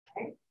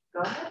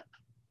go ahead.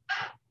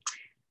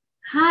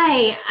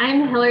 Hi,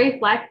 I'm Hilary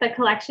Fleck, the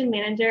collection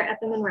manager at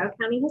the Monroe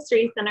County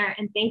History Center,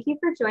 and thank you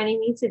for joining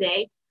me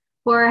today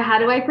for How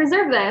Do I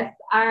Preserve This,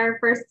 our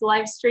first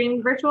live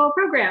stream virtual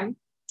program.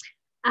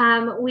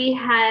 We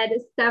had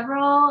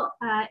several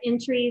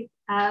entries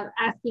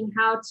asking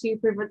how to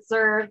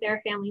preserve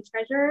their family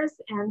treasures,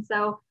 and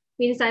so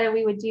we decided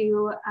we would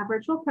do a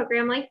virtual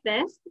program like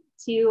this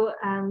to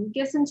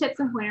give some tips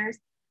and pointers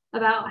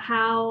about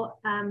how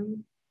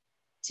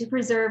to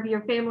preserve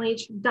your family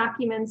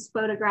documents,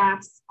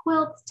 photographs,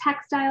 quilts,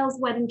 textiles,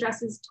 wedding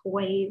dresses,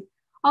 toys,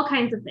 all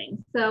kinds of things.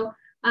 So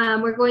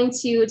we're going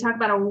to talk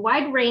about a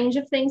wide range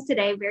of things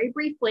today, very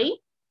briefly,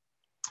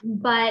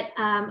 but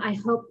I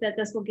hope that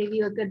this will give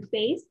you a good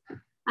base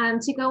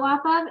to go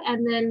off of.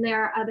 And then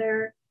there are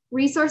other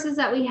resources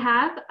that we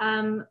have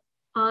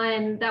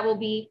that will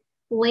be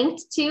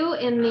linked to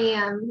in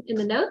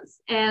the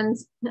notes. And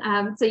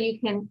so you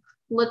can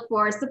look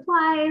for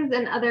supplies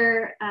and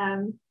other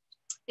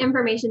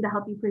information to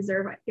help you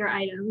preserve your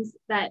items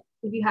that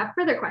if you have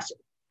further questions.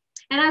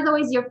 And as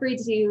always, feel free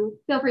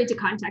to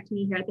contact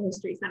me here at the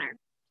History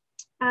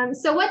Center.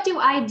 So what do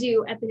I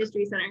do at the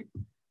History Center?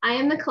 I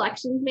am the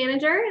collections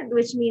manager,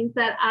 which means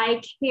that I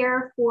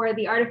care for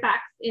the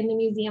artifacts in the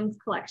museum's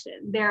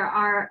collection. There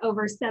are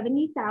over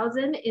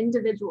 70,000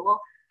 individual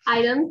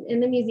items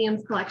in the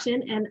museum's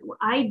collection, and what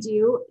I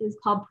do is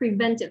called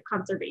preventive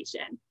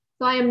conservation.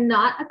 So I am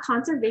not a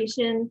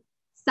conservation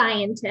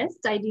scientist.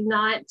 I do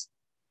not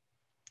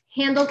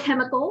handle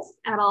chemicals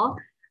at all.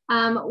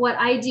 What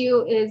I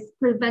do is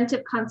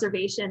preventive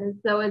conservation. And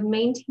so in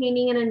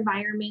maintaining an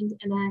environment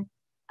and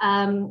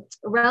a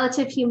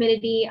relative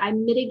humidity, I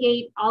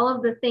mitigate all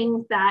of the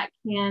things that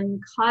can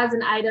cause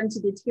an item to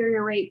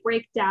deteriorate,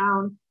 break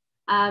down,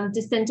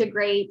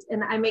 disintegrate,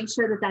 and I make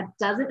sure that that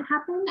doesn't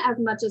happen as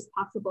much as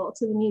possible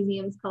to the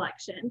museum's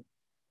collection.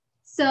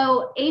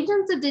 So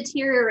agents of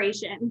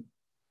deterioration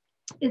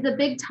is a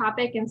big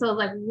topic. And so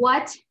like,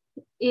 what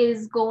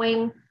is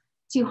going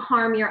to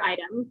harm your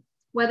item,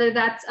 whether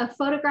that's a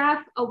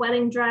photograph, a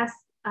wedding dress,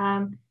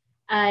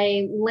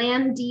 a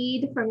land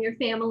deed from your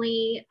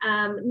family,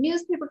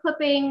 newspaper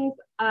clippings,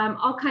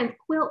 all kinds of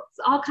quilts,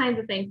 all kinds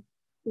of things.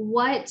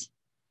 What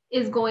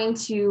is going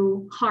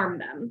to harm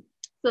them?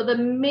 So the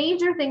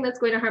major thing that's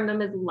going to harm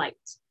them is light,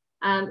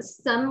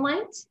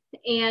 sunlight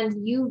and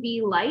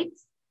UV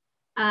lights,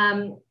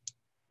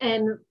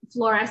 and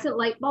fluorescent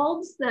light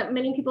bulbs that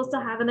many people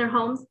still have in their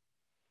homes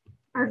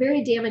are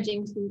very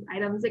damaging to these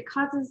items. It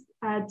causes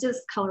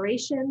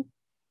discoloration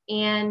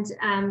and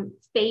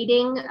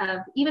fading of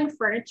even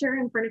furniture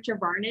and furniture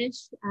varnish.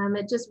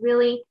 It just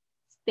really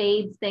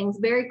fades things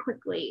very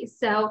quickly.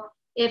 So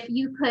if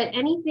you put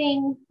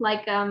anything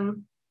like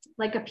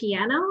a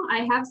piano,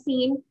 I have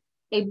seen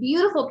a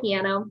beautiful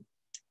piano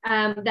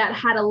that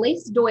had a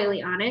lace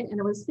doily on it, and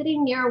it was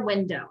sitting near a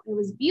window. It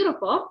was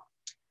beautiful.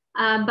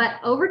 But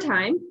over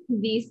time,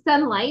 the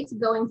sunlight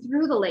going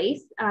through the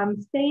lace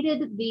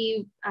faded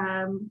the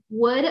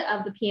wood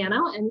of the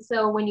piano. And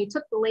so when you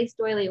took the lace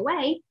doily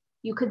away,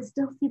 you could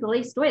still see the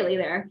lace doily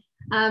there.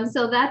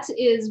 So that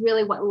is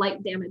really what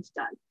light damage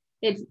does.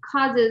 It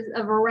causes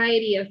a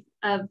variety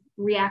of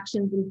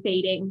reactions and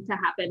fading to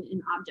happen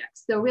in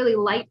objects. So really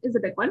light is a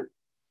big one.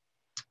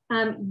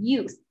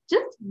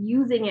 Just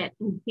using it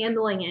and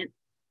handling it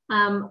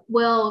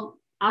will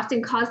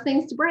often cause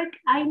things to break.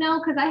 I know,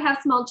 because I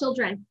have small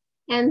children.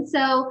 And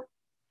so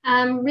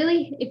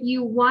really, if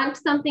you want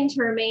something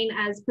to remain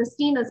as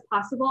pristine as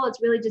possible,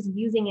 it's really just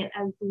using it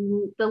as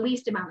the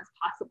least amount as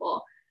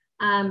possible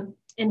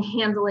and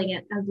handling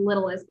it as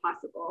little as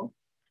possible.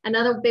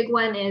 Another big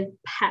one is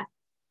pests,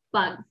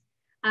 bugs.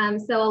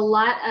 So a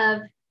lot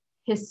of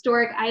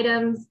historic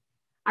items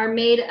are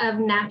made of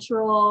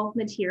natural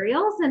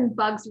materials, and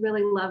bugs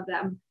really love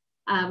them.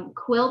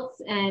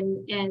 Quilts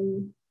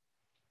and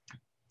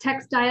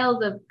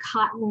textiles of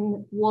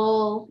cotton,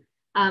 wool,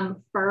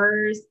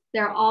 furs,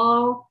 they're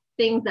all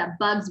things that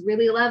bugs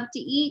really love to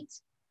eat,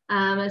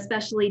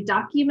 especially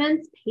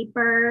documents,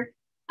 paper.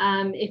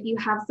 If you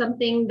have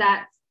something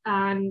that's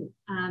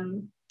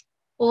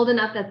old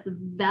enough, that's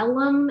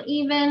vellum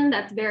even,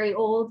 that's very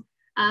old,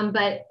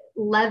 but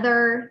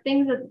leather,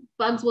 things that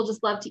bugs will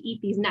just love to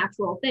eat, these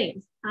natural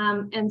things.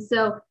 And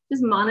so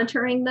just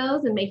monitoring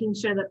those and making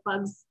sure that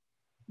bugs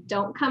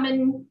don't come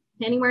in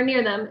anywhere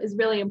near them is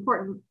really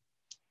important.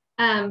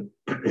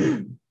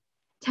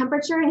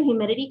 Temperature and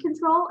humidity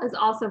control is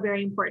also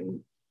very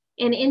important.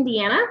 In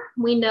Indiana,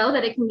 we know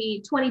that it can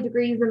be 20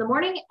 degrees in the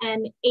morning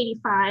and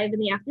 85 in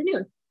the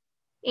afternoon.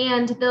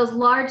 And those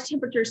large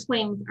temperature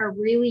swings are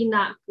really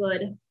not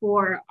good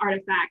for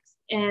artifacts.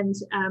 And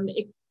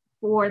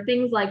for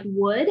things like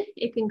wood,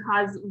 it can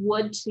cause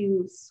wood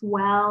to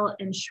swell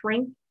and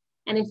shrink.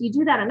 And if you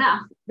do that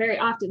enough, very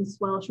often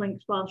swell,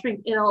 shrink,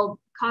 it'll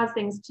cause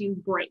things to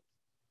break.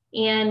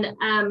 And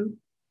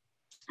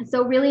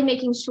so really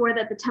making sure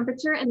that the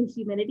temperature and the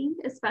humidity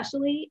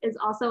especially is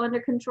also under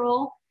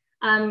control.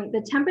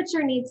 The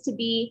temperature needs to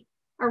be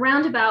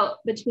around about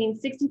between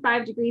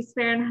 65 degrees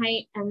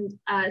Fahrenheit and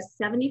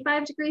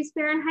 75 degrees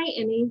Fahrenheit,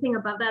 and anything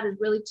above that is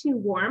really too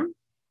warm.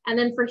 And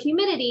then for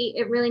humidity,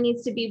 it really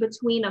needs to be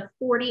between a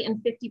 40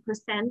 and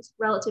 50%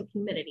 relative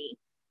humidity.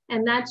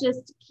 And that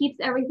just keeps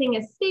everything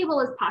as stable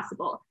as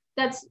possible.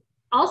 That's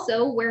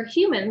also where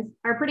humans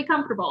are pretty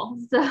comfortable.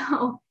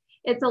 So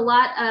it's a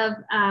lot of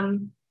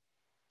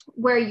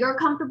where you're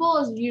comfortable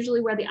is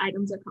usually where the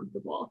items are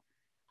comfortable.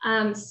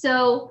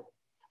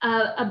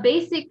 A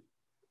basic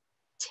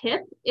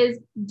tip is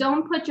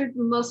don't put your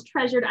most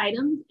treasured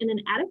items in an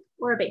attic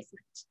or a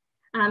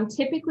basement.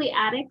 Typically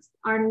attics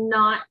are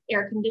not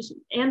air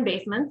conditioned, and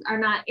basements are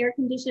not air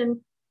conditioned,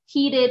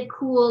 heated,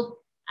 cooled,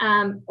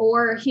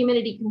 or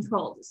humidity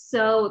controlled.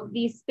 So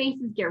these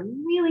spaces get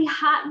really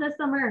hot in the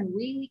summer and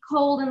really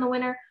cold in the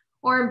winter,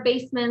 or in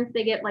basements,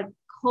 they get like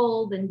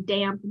cold and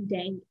damp and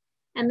dank.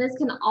 And this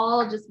can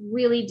all just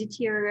really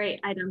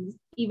deteriorate items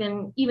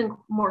even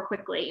more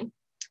quickly.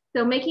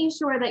 So making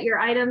sure that your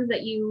items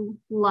that you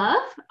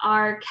love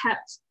are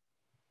kept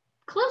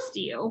close to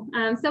you,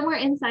 somewhere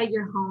inside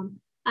your home.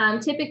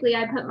 Typically,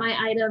 I put my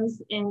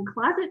items in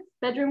closets,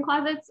 bedroom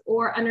closets,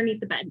 or underneath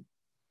the bed.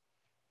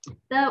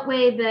 That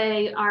way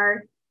they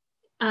are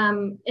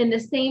in the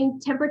same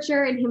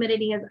temperature and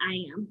humidity as I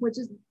am, which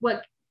is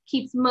what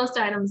keeps most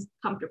items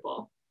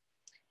comfortable.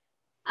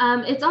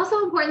 It's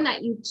also important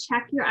that you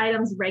check your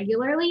items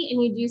regularly,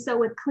 and you do so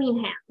with clean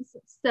hands.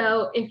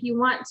 So if you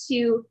want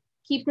to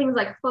keep things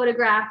like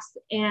photographs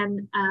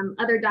and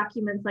other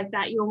documents like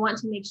that, you'll want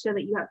to make sure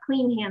that you have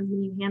clean hands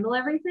when you handle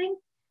everything,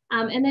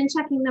 and then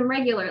checking them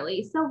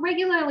regularly. So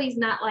regularly is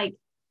not like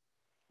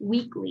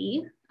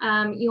weekly.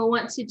 You'll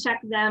want to check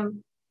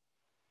them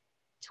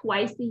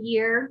twice a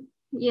year,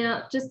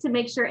 just to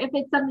make sure if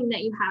it's something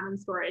that you have in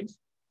storage,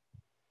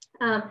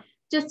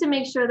 just to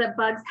make sure that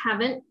bugs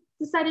haven't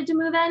decided to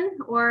move in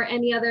or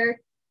any other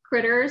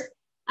critters.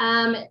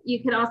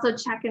 You can also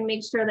check and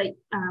make sure that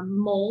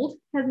mold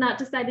has not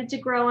decided to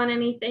grow on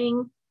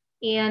anything.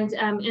 And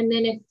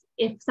then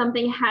if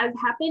something has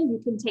happened,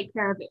 you can take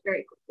care of it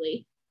very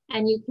quickly.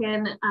 And you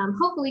can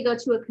hopefully go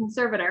to a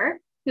conservator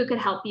who could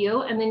help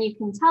you. And then you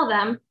can tell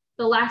them,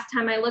 the last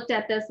time I looked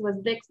at this was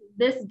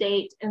this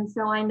date. And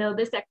so I know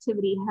this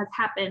activity has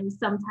happened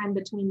sometime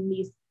between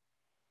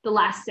the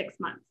last 6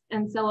 months.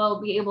 And so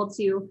I'll be able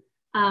to,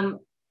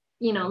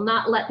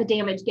 not let the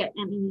damage get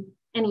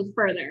any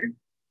further.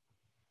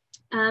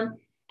 And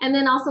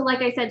then also,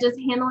 like I said, just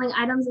handling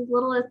items as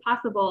little as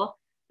possible.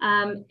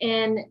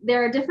 And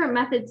there are different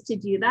methods to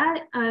do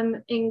that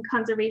in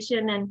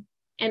conservation and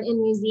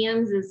in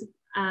museums, is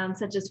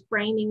such as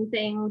framing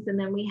things. And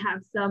then we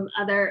have some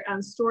other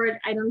storage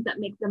items that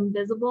make them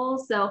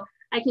visible. So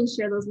I can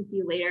share those with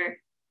you later.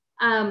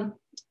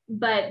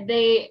 But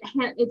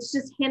it's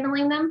just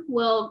handling them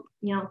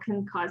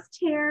can cause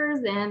tears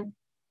and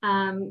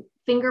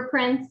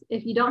fingerprints.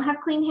 If you don't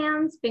have clean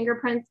hands,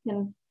 fingerprints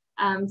can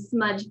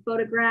smudge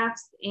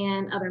photographs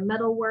and other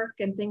metal work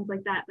and things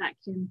like that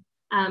can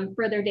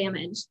further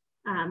damage.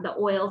 The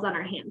oils on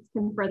our hands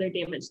can further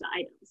damage the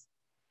items.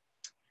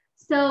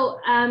 So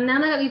now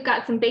that we've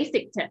got some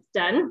basic tips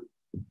done,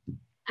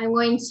 I'm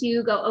going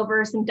to go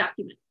over some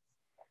documents.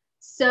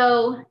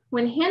 So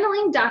when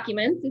handling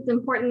documents, it's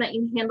important that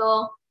you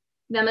handle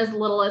them as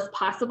little as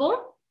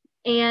possible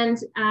and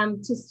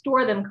to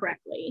store them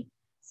correctly.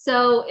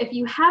 So if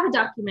you have a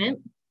document,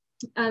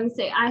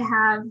 say I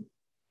have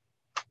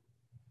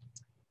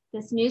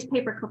this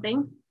newspaper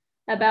clipping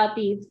about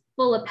the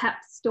Full of Pep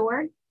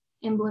store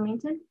in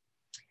Bloomington.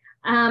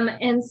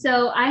 And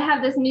so I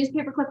have this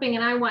newspaper clipping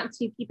and I want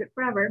to keep it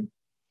forever.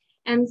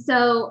 And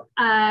so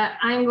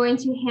I'm going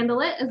to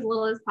handle it as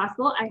little as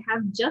possible. I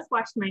have just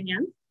washed my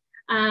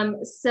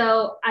hands,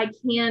 so I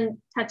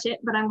can touch it,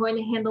 but I'm going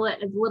to handle it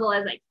as little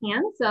as I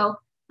can. So,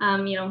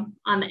 on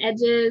the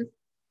edges,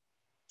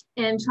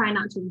 and try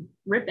not to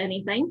rip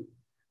anything.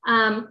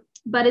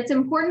 But it's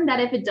important that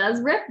if it does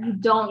rip, you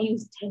don't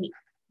use tape.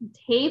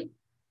 Tape,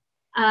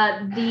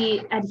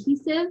 the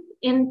adhesive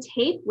in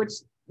tape, which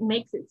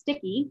makes it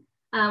sticky,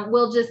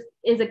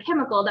 is a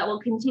chemical that will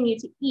continue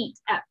to eat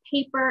at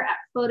paper, at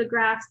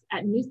photographs,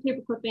 at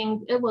newspaper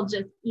clippings. It will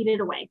just eat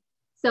it away.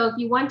 So if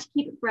you want to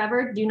keep it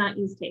forever, do not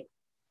use tape.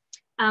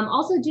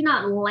 Also, do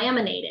not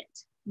laminate it.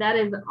 That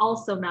is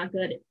also not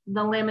good.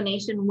 The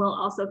lamination will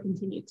also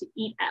continue to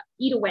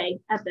eat away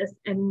at this,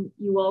 and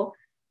you will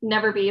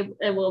never be able,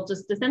 it will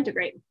just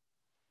disintegrate.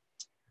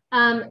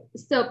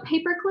 So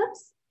paper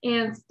clips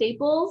and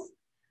staples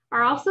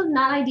are also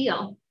not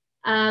ideal.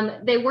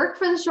 They work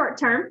for the short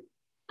term,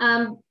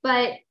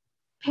 but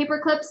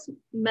paper clips,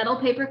 metal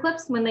paper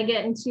clips, when they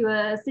get into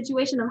a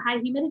situation of high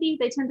humidity,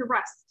 they tend to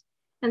rust.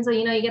 And so,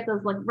 you get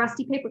those like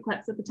rusty paper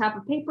clips at the top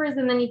of papers,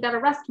 and then you've got a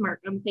rust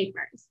mark on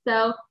papers.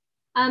 So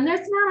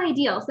that's not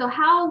ideal. So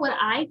how would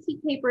I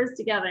keep papers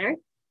together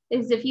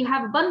is if you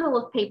have a bundle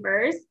of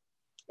papers,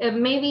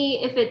 maybe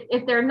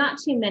if there are not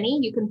too many,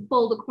 you can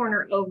fold a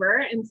corner over,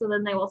 and so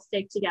then they will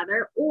stick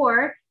together.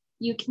 Or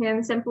you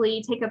can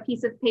simply take a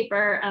piece of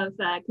paper, of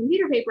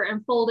computer paper,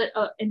 and fold it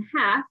in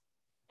half,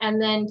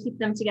 and then keep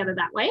them together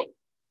that way.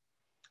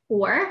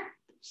 Or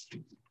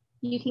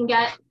you can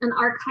get an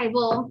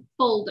archival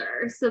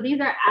folder. So these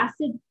are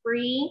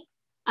acid-free,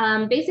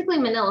 basically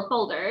manila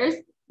folders.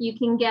 You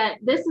can get,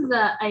 this is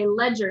a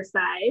ledger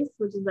size,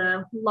 which is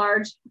a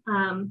large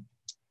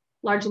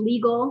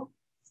legal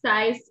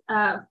size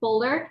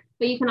folder,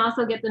 but you can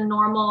also get the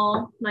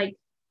normal like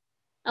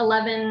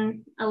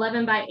 11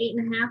 by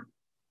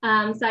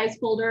 8.5 size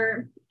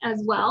folder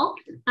as well.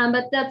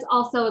 But that's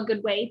also a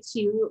good way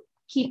to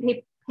keep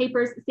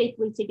papers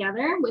safely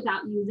together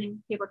without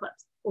using paper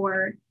clips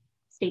or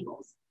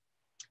staples.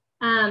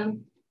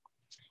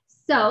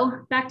 So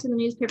back to the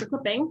newspaper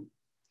clipping.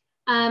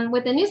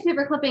 With the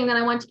newspaper clipping that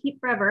I want to keep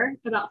forever,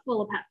 about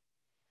full of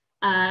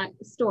pep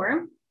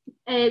store,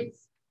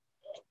 it's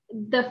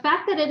the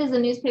fact that it is a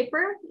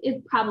newspaper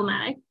is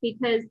problematic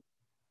because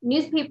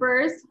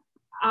newspapers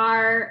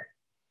are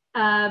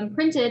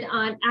printed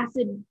on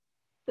acid,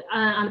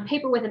 on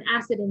paper with an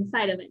acid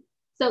inside of it.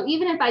 So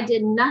even if I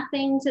did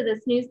nothing to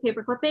this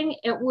newspaper clipping,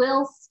 it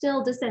will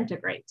still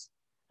disintegrate.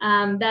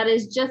 That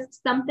is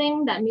just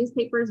something that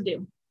newspapers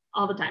do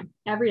all the time,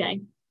 every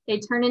day. They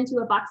turn into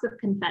a box of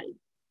confetti.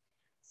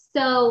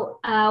 So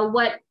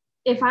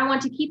if I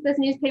want to keep this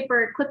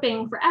newspaper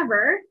clipping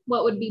forever,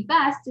 what would be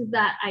best is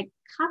that I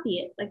copy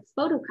it, like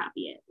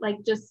photocopy it,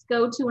 like just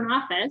go to an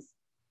office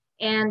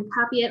and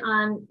copy it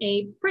on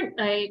a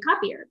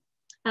copier.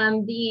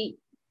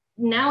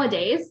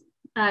 Nowadays,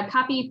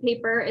 copy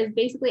paper is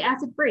basically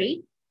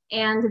acid-free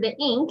and the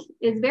ink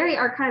is very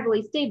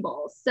archivally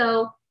stable.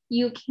 So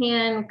you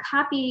can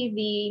copy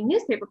the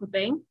newspaper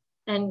clipping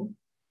and,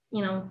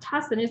 you know,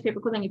 toss the newspaper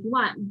clipping if you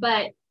want,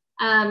 but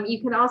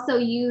you can also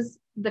use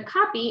the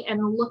copy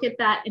and look at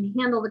that and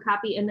handle the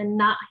copy and then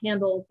not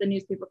handle the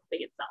newspaper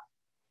clipping itself.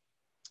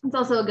 It's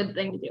also a good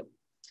thing to do.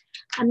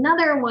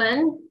 Another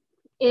one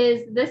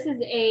is, this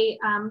is a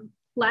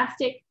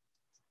plastic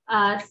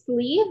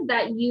sleeve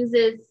that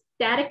uses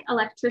static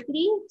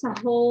electricity to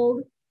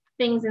hold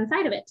things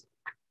inside of it.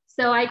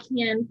 So I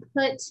can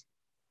put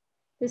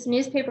this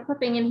newspaper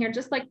clipping in here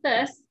just like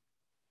this,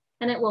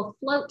 and it will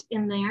float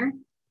in there.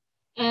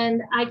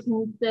 And I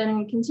can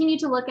then continue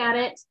to look at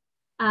it.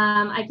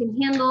 I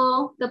can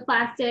handle the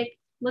plastic,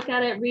 look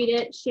at it, read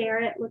it,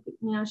 share it,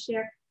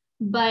 share,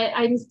 but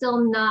I'm still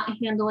not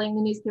handling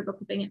the newspaper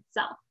clipping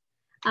itself.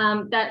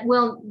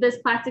 This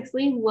plastic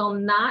sleeve will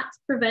not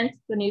prevent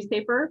the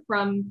newspaper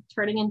from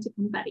turning into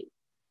confetti.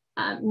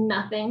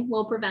 Nothing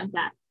will prevent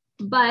that,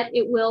 but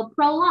it will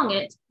prolong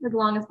it as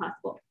long as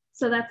possible.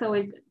 So that's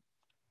always good.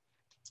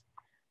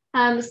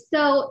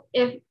 So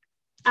if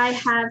I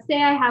have,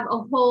 say I have a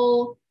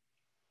whole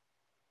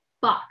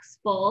box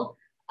full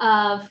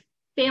of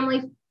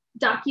family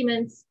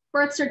documents,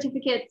 birth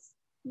certificates,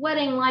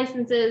 wedding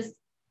licenses,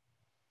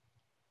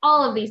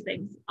 all of these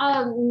things,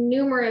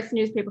 numerous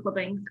newspaper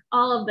clippings,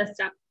 all of this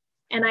stuff.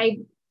 And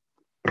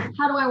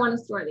how do I want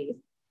to store these?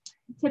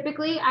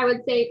 Typically, I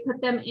would say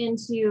put them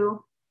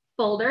into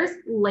folders,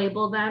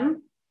 label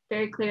them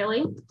very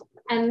clearly,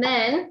 and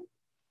then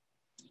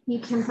you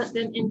can put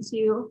them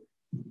into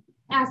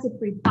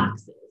acid-free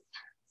boxes.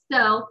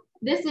 So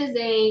this is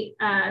a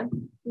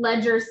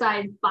ledger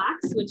size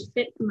box, which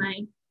fits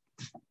my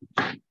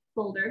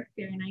folder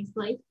very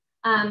nicely.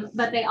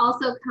 But they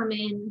also come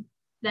in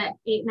that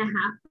 8.5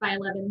 by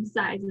 11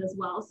 size as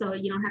well. So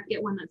you don't have to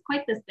get one that's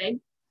quite this big.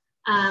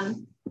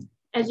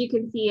 As you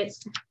can see,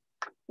 it's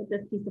with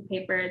this piece of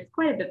paper, it's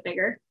quite a bit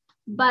bigger.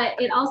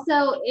 But it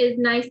also is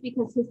nice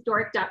because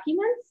historic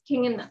documents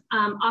can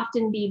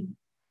often be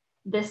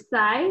this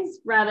size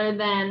rather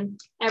than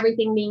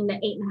everything being the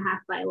 8.5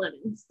 by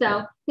 11.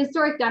 So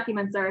historic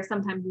documents are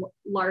sometimes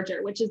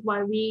larger, which is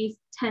why we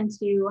tend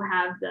to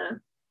have the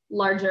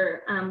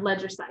larger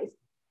ledger size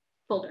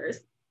folders.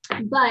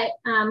 But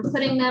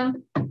putting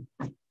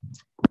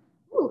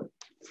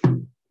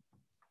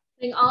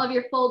all of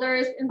your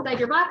folders inside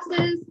your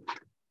boxes,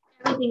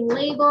 everything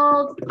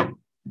labeled,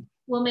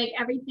 will make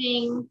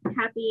everything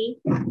happy,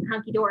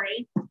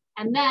 hunky-dory.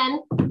 And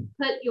then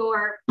put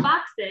your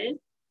boxes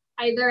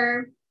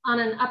either on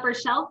an upper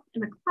shelf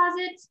in the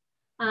closet,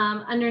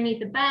 underneath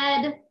the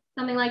bed,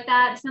 something like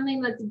that,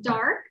 something that's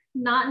dark,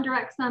 not in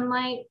direct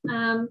sunlight,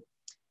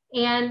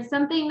 and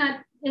something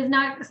that is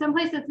not,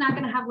 someplace that's not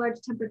gonna have large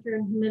temperature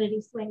and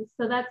humidity swings.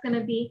 So that's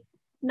gonna be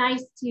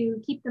nice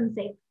to keep them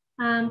safe.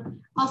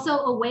 Also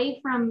away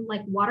from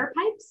like water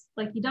pipes,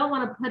 like you don't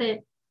wanna put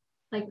it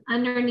like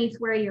underneath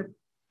where your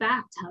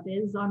bathtub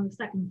is on the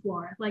second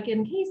floor. Like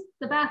in case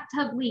the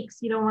bathtub leaks,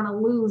 you don't wanna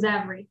lose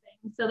everything.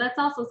 So that's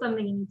also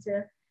something you need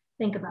to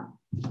think about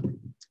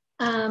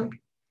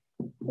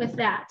with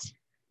that.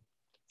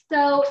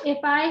 So if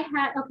I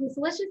had, okay,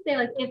 so let's just say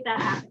like if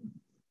that happened,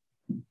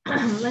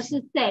 let's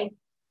just say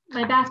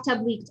my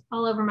bathtub leaked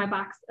all over my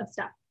box of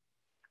stuff.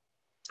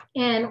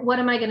 And what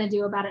am I gonna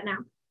do about it now?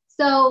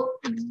 So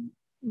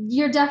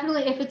you're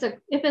definitely, if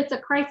it's a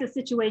crisis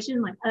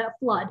situation, like a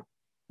flood,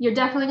 you're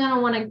definitely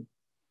gonna wanna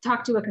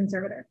talk to a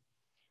conservator.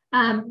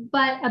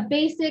 But a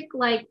basic,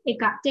 like it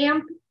got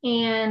damp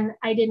and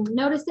I didn't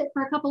notice it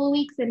for a couple of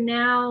weeks and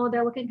now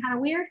they're looking kind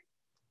of weird.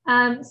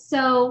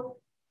 So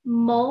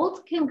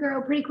mold can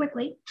grow pretty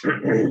quickly.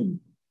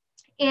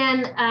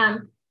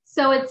 And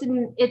so it's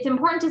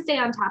important to stay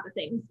on top of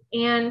things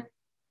and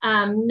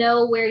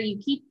know where you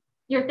keep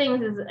your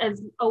things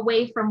as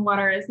away from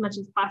water as much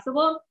as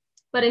possible.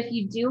 But if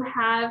you do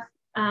have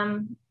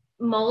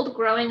mold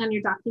growing on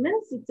your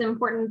documents, it's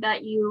important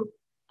that you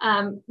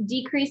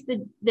decrease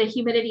the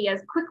humidity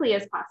as quickly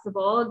as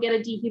possible, get a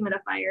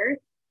dehumidifier,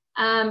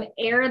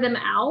 air them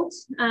out.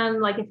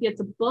 Like if it's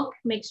a book,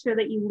 make sure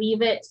that you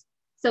leave it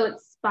so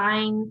its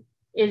spine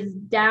is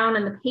down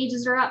and the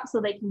pages are up so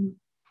they can,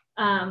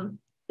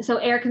 so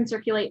air can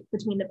circulate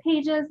between the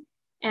pages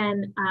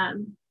and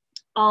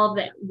all of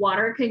the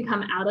water can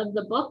come out of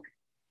the book.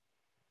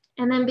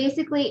 And then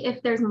basically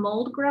if there's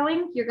mold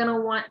growing, you're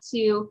gonna want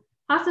to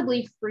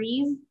possibly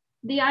freeze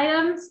the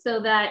items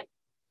so that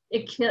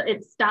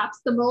it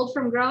stops the mold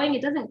from growing.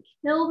 It doesn't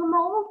kill the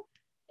mold.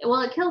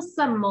 Well, it kills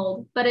some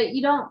mold, but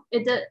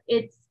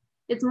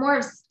it's more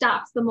of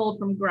stops the mold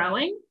from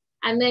growing.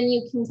 And then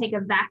you can take a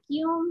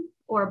vacuum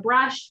or a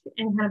brush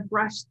and kind of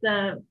brush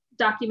the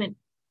document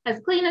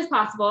as clean as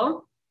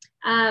possible.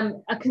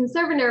 A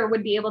conservator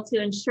would be able to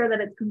ensure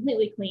that it's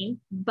completely clean,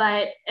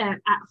 but at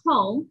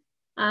home,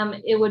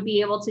 it would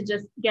be able to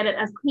just get it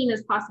as clean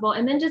as possible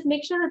and then just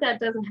make sure that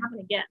doesn't happen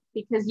again,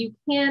 because you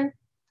can,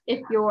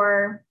 if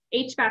your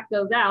HVAC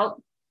goes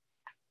out,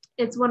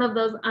 it's one of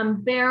those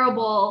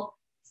unbearable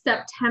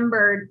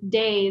September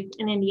days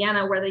in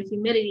Indiana where the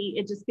humidity,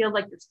 it just feels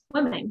like you're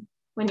swimming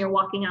when you're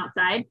walking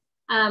outside.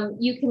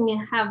 You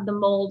can have the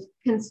mold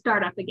can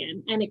start up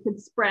again and it could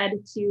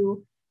spread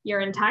to your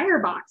entire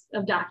box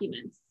of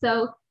documents.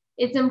 So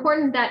it's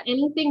important that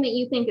anything that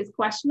you think is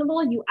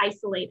questionable, you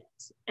isolate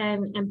it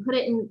and put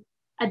it in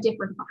a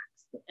different box.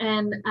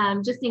 And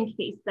just in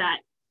case that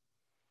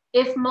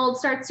if mold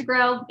starts to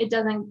grow, it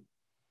doesn't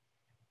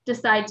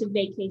decide to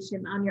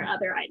vacation on your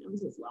other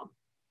items as well.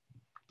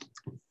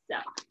 So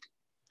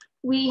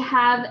we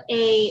have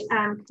a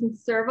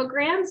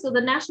conservagram. So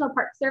the National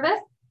Park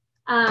Service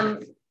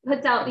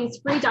puts out these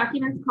free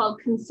documents called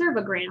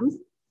conservagrams.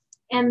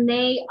 And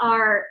they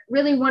are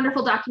really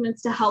wonderful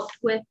documents to help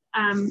with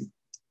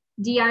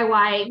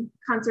DIY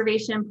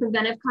conservation,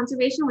 preventive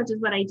conservation, which is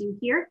what I do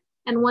here.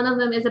 And one of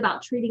them is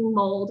about treating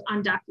mold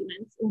on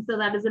documents. And so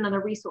that is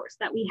another resource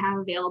that we have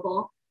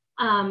available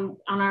in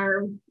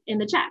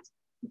the chat.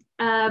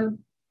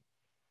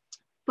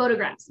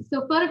 Photographs.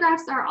 So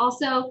photographs are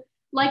also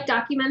like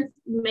documents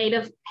made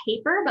of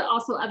paper, but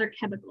also other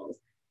chemicals.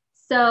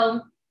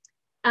 So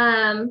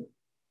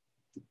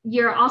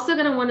you're also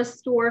going to want to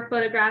store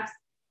photographs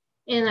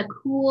in a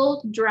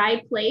cool,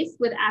 dry place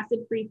with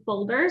acid-free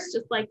folders,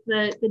 just like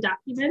the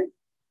document.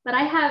 But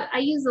I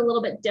use a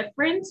little bit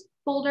different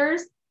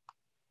folders.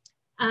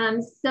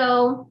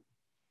 So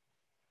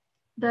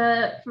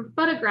for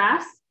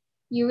photographs,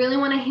 you really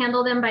want to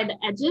handle them by the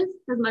edges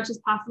as much as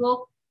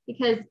possible,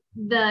 because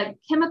the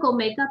chemical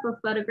makeup of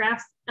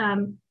photographs,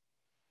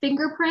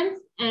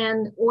 fingerprints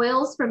and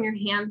oils from your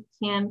hands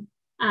can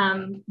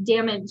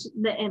damage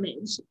the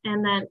image,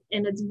 and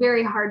it's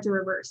very hard to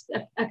reverse.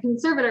 A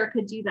conservator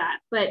could do that,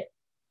 but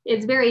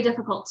it's very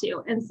difficult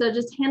to. And so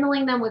just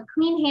handling them with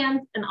clean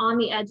hands and on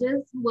the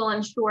edges will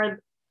ensure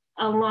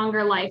a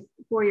longer life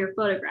for your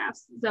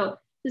photographs. So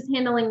just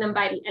handling them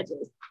by the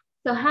edges.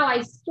 So how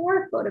I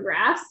store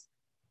photographs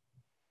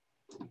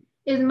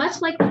is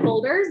much like the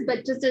folders,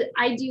 but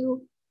I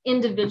do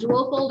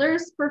individual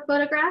folders for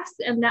photographs,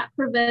 and that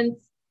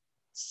prevents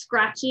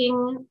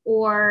scratching,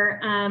 or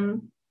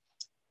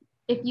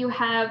if you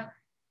have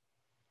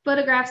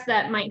photographs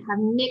that might have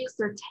nicks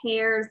or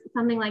tears,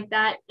 something like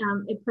that,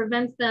 it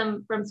prevents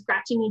them from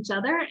scratching each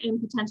other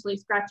and potentially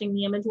scratching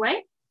the image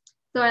away.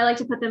 So I like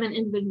to put them in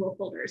individual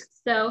folders.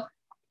 So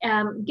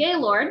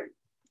Gaylord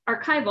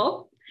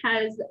Archival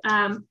has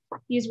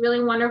these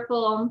really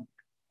wonderful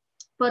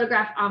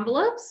photograph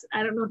envelopes.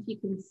 I don't know if you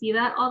can see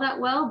that all that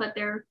well, but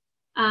they're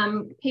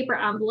paper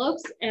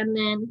envelopes. And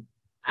then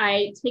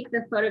I take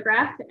the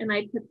photograph and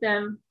I put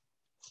them,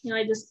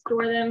 I just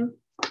store them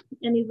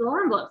in these little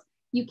envelopes.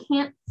 You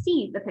can't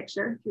see the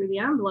picture through the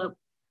envelope.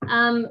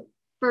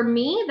 For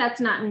me,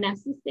 that's not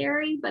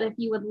necessary, but if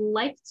you would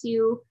like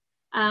to,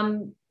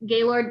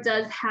 Gaylord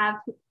does have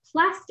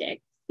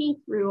plastic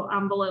see-through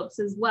envelopes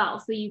as well.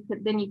 So you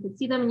could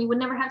see them and you would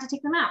never have to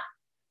take them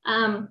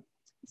out.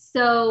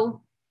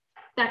 So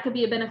that could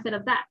be a benefit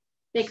of that.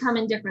 They come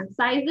in different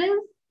sizes.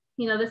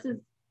 This is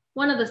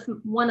one of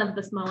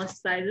the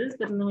smallest sizes,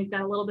 but then we've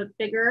got a little bit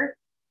bigger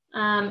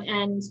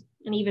and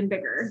even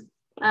bigger.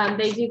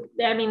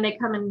 They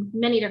come in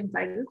many different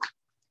sizes.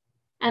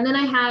 And then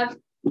I have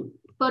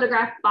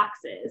photograph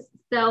boxes.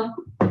 So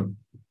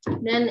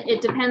then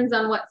it depends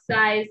on what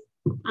size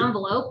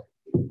envelope,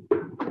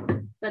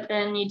 but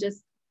then you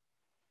just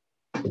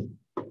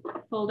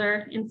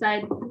folder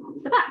inside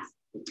the box.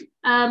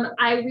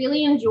 I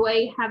really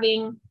enjoy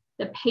having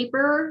the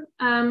paper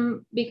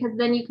because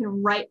then you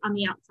can write on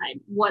the outside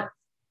what's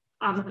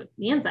on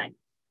the inside.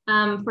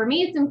 For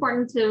me, it's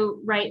important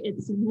to write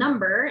its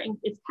number and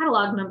its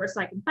catalog number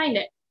so I can find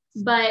it.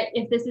 But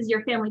if this is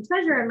your family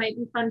treasure, it might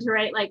be fun to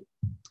write like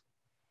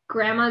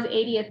grandma's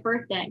 80th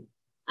birthday,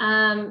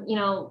 you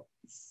know,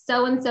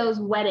 so-and-so's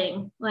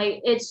wedding.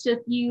 Like, it's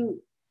just,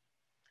 you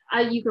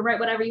can write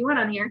whatever you want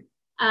on here.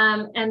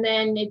 And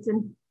then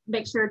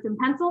make sure it's in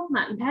pencil,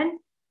 not in pen.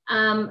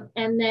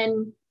 And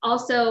then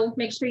also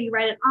make sure you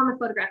write it on the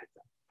photograph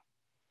itself.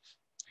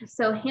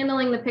 So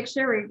handling the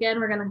picture, we're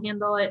going to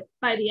handle it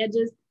by the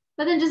edges,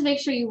 but then just make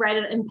sure you write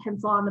it in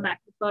pencil on the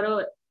back of the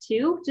photo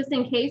too, just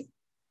in case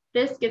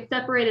this gets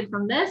separated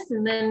from this.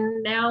 And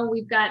then now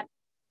we've got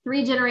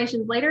 3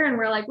 generations later and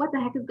we're like, what the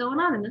heck is going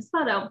on in this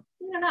photo?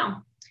 We don't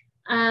know.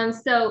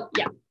 So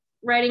yeah,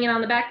 writing it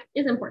on the back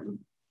is important,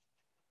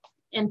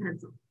 in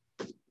pencil.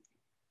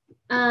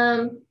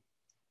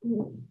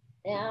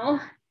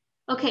 Now,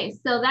 okay,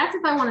 so that's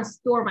if I want to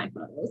store my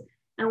photos.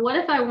 And what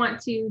if I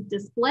want to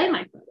display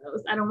my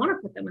photos? I don't want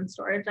to put them in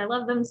storage. I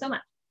love them so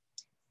much.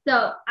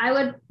 So I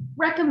would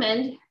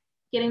recommend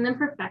getting them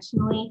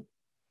professionally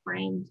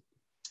framed.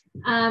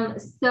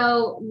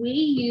 So we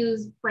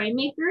use frame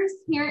makers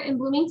here in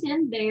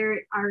Bloomington. They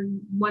are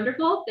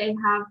wonderful. They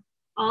have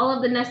all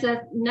of the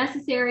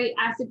necessary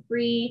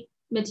acid-free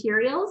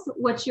materials.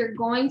 What you're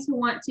going to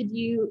want to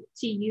use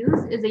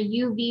is a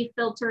UV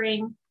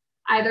filtering,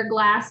 either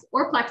glass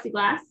or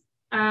plexiglass.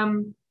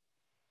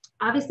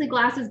 Obviously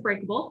glass is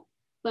breakable,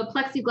 but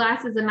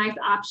plexiglass is a nice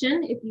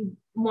option if you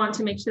want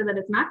to make sure that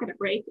it's not going to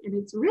break, and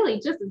it's really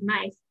just as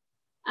nice.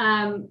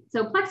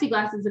 So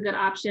plexiglass is a good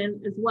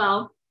option as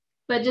well,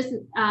 but just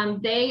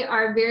they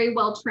are very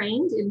well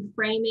trained in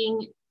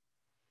framing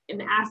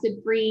and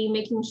acid-free,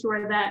 making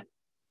sure that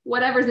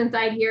whatever's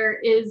inside here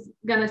is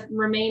going to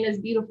remain as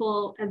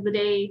beautiful as the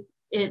day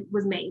it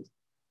was made.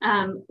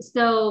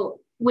 So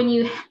when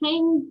you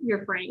hang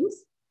your frames,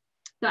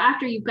 so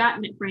after you've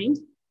gotten it framed,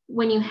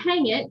 when you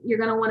hang it, you're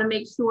going to want to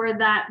make sure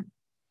that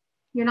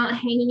you're not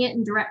hanging it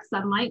in direct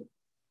sunlight,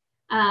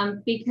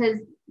 because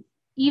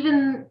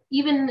even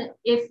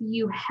if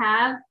you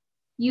have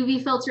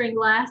UV filtering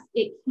glass,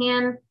 it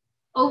can,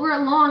 over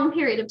a long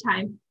period of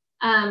time,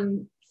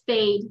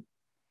 fade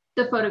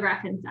the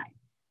photograph inside.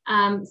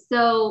 And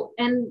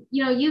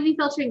you know, UV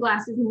filtering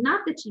glass is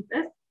not the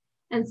cheapest.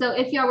 And so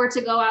if y'all were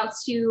to go out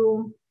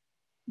to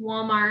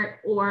Walmart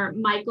or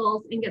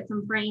Michael's and get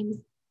some frames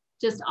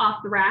just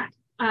off the rack,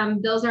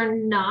 those are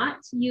not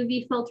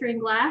UV filtering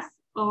glass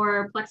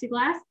or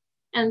plexiglass.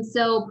 And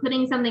so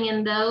putting something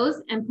in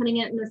those and putting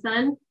it in the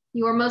sun,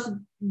 you are most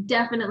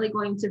definitely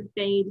going to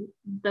fade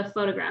the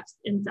photographs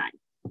inside.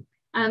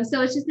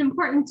 So it's just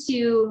important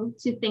to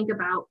think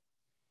about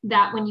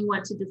that when you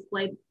want to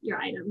display your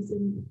items,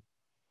 and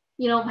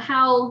you know,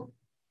 how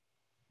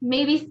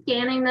maybe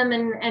scanning them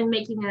and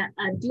making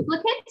a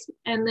duplicate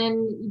and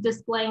then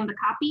displaying the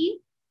copy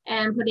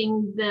and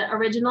putting the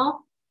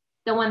original,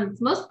 the one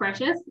that's most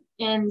precious,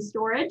 in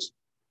storage,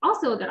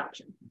 also a good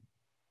option.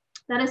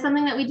 That is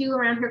something that we do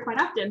around here quite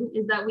often,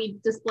 is that we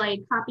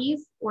display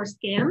copies or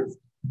scans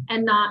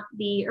and not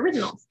the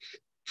originals.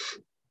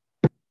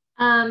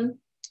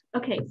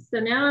 Okay, so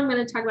now I'm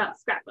going to talk about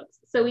scrapbooks.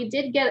 So we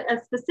did get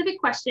a specific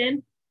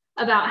question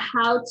about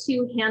how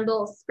to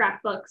handle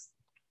scrapbooks.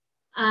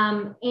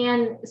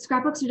 And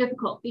scrapbooks are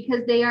difficult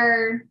because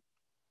there's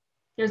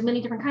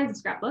many different kinds of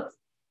scrapbooks.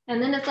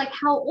 And then it's like,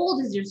 how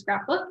old is your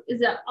scrapbook? Is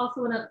that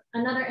also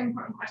another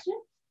important question?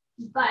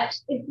 But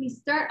if we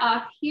start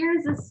off,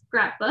 here's a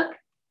scrapbook.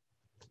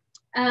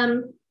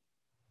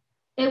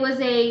 It was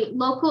a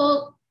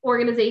local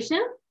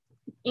organization,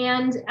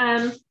 and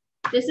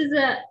this is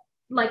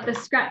like the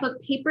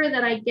scrapbook paper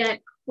that I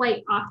get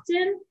quite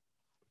often.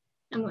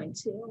 I'm going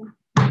to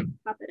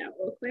pop it out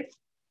real quick.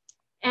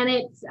 And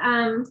it's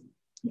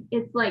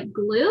like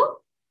glue.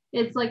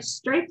 It's like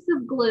stripes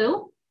of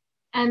glue.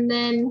 And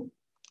then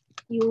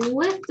you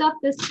lift up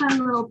this fun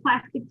little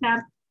plastic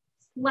tab,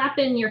 slap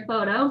in your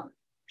photo,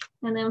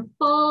 and then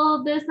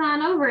fold this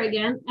on over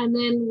again. And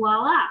then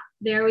voila,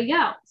 there we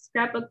go.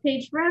 Scrapbook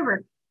page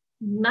forever.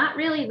 Not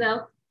really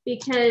though,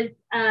 because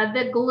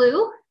the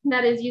glue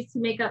that is used to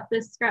make up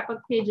this scrapbook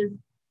page is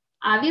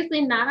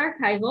obviously not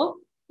archival.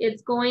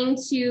 It's going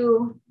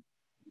to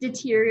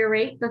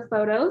deteriorate the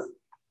photos,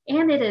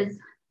 and it is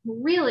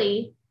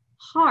really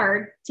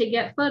hard to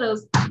get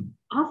photos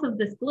off of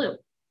this glue.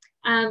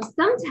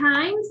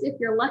 Sometimes, if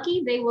you're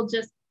lucky, they will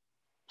just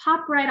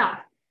pop right off.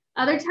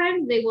 Other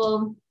times they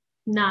will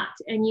not,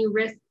 and you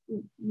risk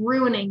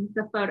ruining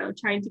the photo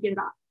trying to get it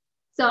off.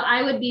 So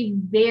I would be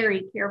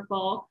very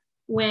careful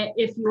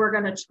if you are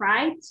going to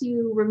try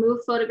to remove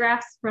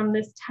photographs from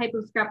this type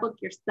of scrapbook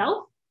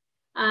yourself.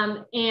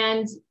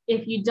 And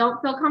if you don't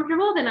feel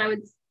comfortable, then I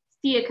would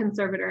see a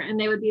conservator, and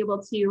they would be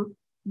able to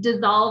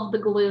dissolve the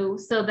glue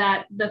so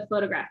that the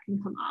photograph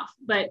can come off.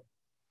 But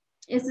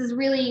this is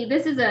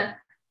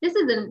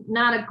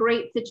not a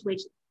great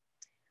situation.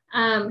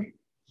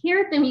 Here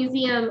at the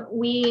museum,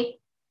 we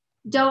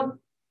don't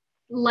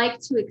like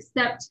to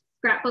accept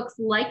scrapbooks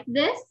like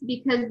this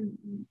because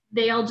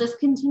they'll just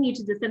continue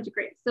to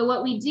disintegrate. So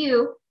what we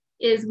do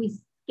is we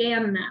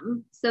scan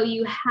them. So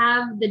you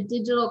have the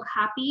digital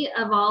copy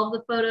of all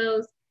the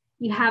photos.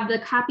 You have the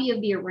copy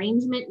of the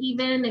arrangement,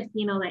 even if,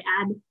 you know, they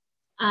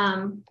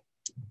add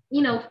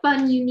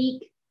fun,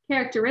 unique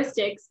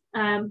characteristics.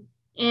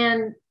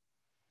 And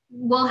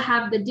we'll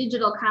have the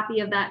digital copy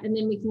of that, and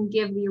then we can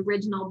give the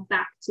original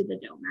back to the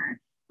donor.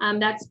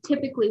 That's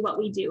typically what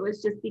we do,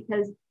 is just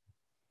because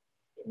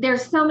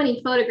there's so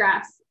many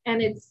photographs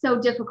and it's so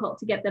difficult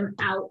to get them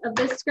out of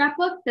this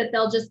scrapbook that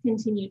they'll just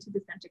continue to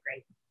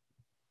disintegrate.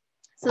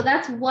 So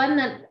that's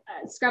one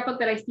scrapbook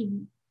that I see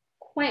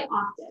quite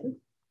often.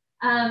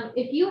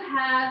 If you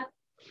have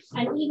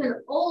an even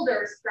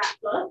older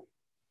scrapbook,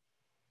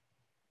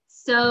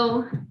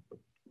 so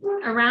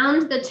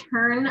around the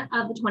turn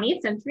of the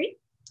 20th century,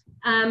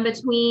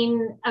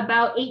 between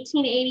about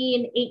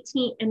 1880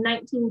 and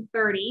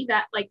 1930,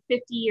 that like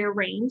 50-year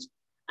range,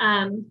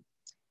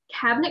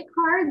 cabinet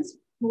cards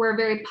were a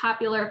very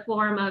popular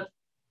form of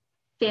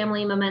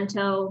family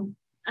memento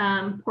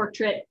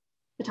portrait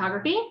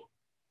photography.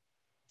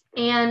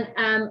 And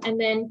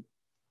then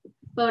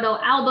photo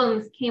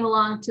albums came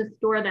along to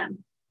store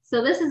them.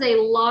 So this is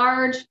a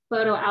large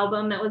photo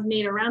album that was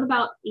made around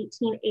about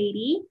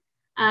 1880.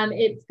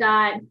 It's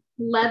got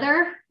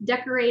leather,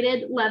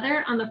 decorated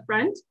leather on the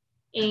front,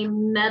 a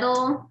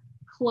metal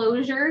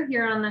closure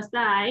here on the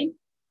side.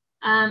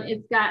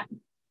 It's got,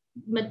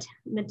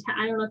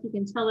 I don't know if you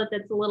can tell that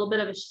that's a little bit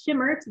of a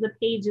shimmer to the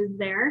pages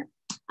there.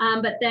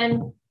 But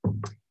then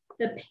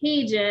the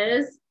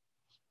pages,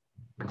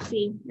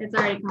 see, it's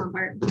already come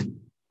apart.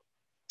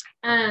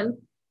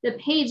 The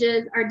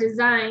pages are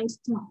designed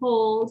to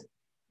hold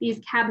these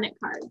cabinet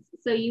cards.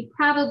 So you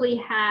probably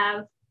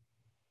have,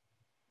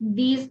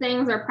 these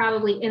things are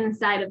probably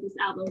inside of this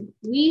album.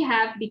 We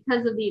have,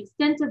 because of the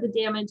extent of the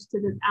damage to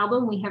this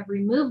album, we have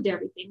removed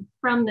everything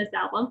from this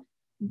album.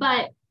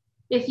 But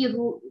if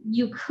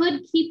you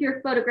could keep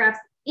your photographs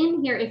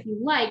in here if you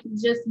like,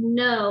 just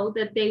know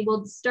that they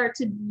will start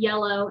to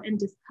yellow and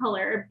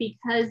discolor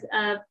because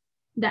of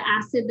the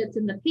acid that's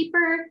in the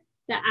paper,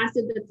 the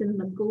acid that's in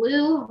the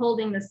glue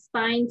holding the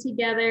spine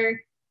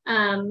together,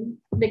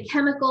 the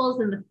chemicals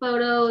in the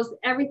photos,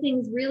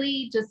 everything's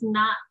really just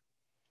not,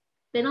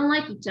 they don't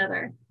like each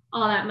other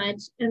all that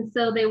much. And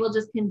so they will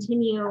just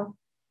continue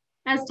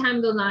as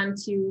time goes on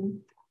to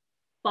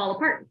fall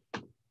apart.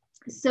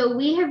 So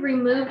we have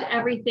removed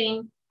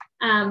everything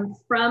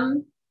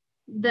from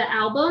the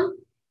album.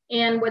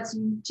 And what's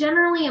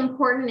generally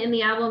important in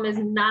the album is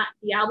not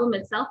the album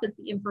itself, it's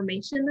the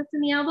information that's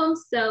in the album.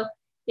 So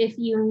if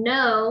you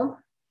know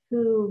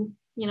who,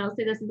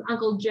 say this is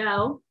Uncle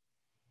Joe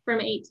from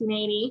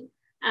 1880,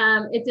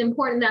 it's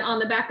important that on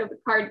the back of the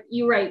card,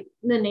 you write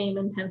the name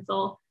in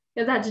pencil,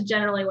 because that's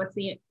generally what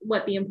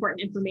the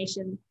important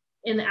information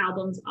in the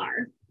albums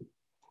are.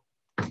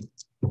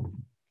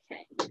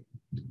 Okay.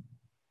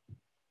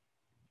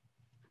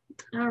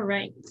 All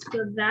right,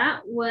 so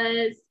that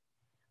was,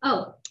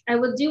 oh, I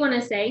do want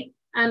to say,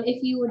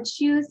 if you would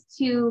choose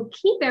to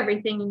keep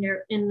everything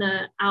in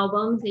the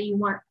albums that you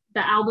want,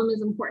 the album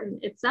is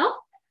important itself,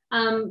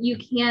 you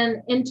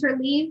can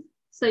interleave,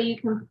 so you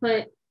can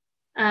put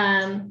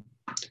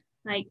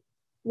like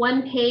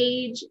one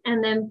page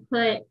and then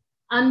put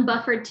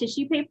unbuffered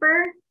tissue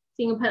paper.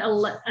 So you can put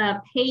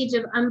a page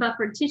of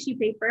unbuffered tissue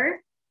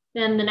paper,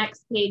 then the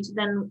next page,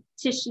 then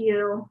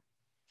tissue,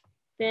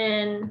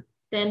 then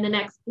the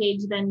next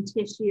page, then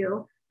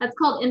tissue. That's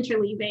called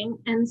interleaving.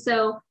 And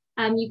so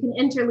you can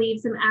interleave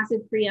some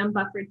acid-free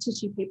unbuffered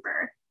tissue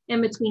paper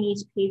in between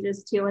each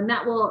pages too, and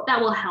that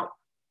will help.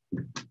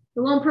 It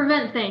won't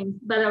prevent things,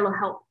 but it'll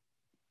help.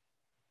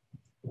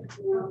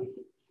 All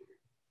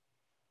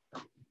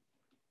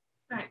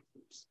right.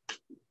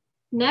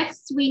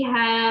 Next, we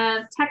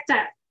have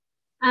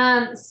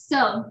textile.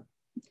 So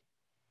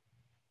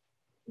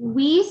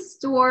we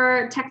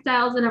store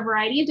textiles in a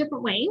variety of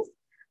different ways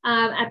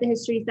at the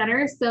History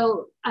Center.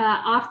 So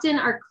often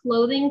our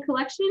clothing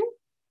collection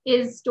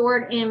is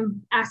stored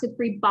in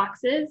acid-free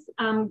boxes.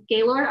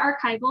 Gaylord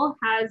Archival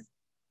has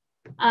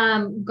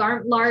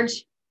large,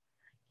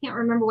 I can't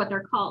remember what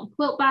they're called,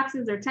 quilt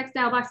boxes or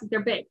textile boxes,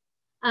 they're big.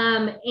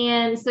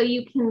 And so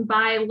you can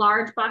buy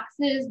large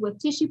boxes with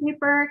tissue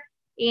paper,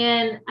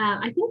 and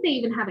I think they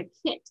even have a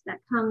kit that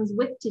comes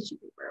with tissue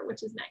paper,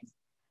 which is nice.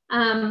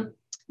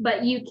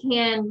 But you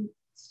can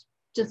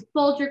just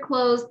fold your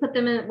clothes, put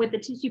them in with the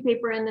tissue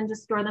paper, and then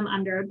just store them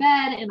under a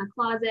bed, in a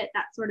closet,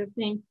 that sort of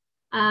thing.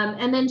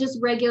 And then just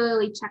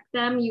regularly check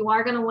them. You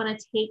are going to want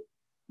to take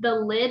the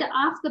lid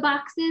off the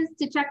boxes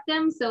to check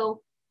them.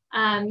 So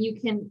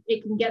it can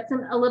get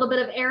a little bit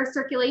of air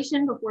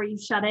circulation before you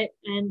shut it.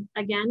 And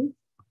again,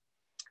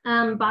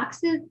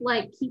 boxes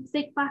like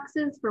keepsake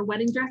boxes for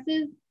wedding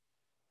dresses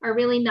are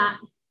really not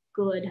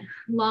good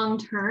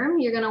long-term.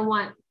 You're going to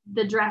want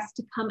the dress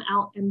to come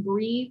out and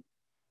breathe.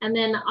 And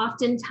then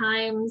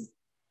oftentimes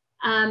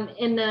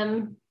in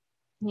the,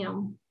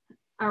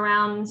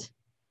 around,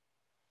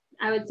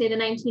 I would say the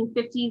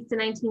 1950s to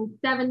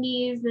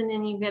 1970s, and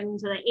then you get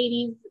into the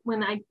 80s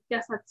when I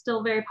guess that's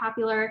still very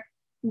popular,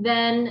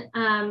 then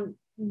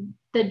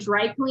the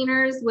dry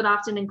cleaners would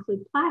often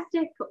include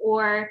plastic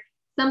or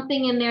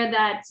something in there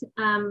that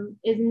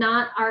is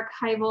not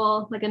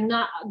archival, like a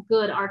not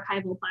good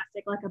archival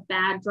plastic, like a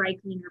bad dry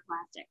cleaner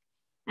plastic.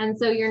 And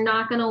so you're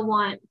not going to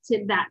want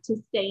that to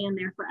stay in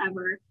there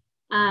forever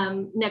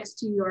next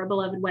to your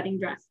beloved wedding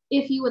dress.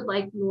 If you would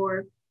like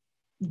your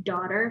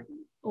daughter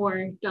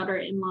or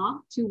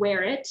daughter-in-law to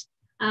wear it,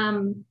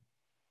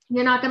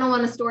 you're not going to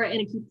want to store it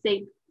in a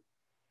keepsake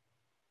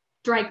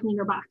dry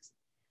cleaner box.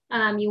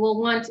 You will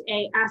want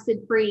a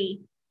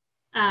acid-free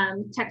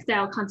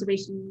textile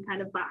conservation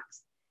kind of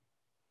box,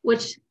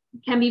 which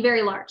can be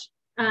very large.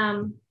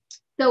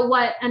 So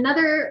what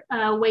another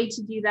way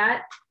to do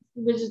that,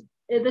 which is,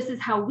 this is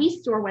how we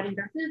store wedding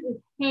dresses, is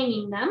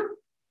hanging them.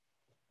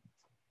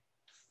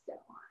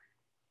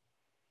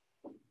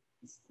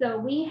 So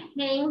we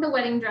hang the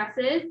wedding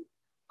dresses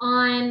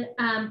on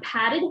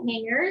padded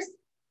hangers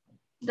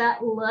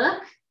that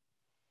look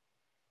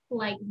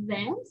like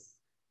this.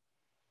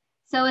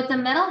 So it's a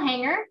metal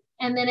hanger,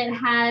 and then it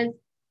has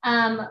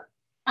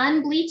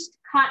unbleached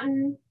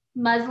cotton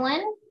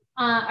muslin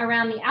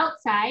around the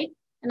outside,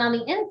 and on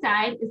the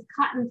inside is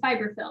cotton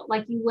fiber fill,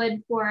 like you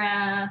would for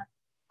a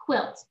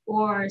quilt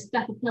or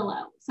stuff a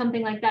pillow,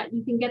 something like that.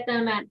 You can get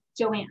them at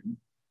JoAnn.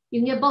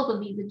 You can get both of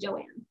these at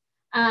JoAnn.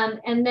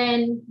 And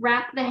then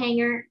wrap the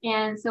hanger,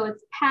 and so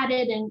it's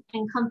padded and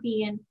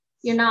comfy, and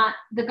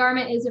the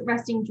garment isn't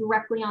resting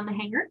directly on the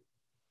hanger.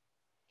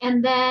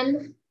 And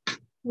then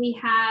we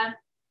have,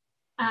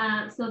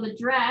 so the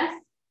dress,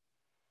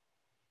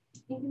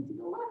 you can see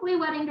the lovely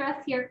wedding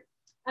dress here.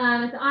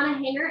 It's on a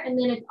hanger, and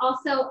then it's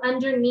also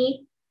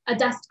underneath a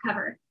dust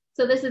cover.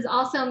 So this is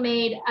also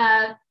made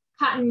of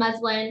cotton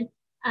muslin,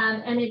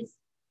 and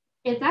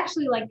it's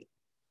actually like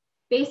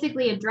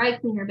basically a dry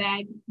cleaner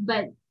bag,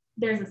 but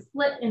there's a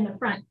slit in the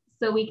front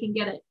so we can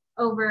get it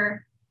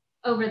over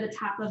the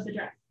top of the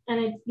dress.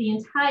 And it's the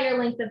entire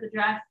length of the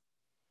dress,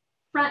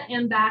 front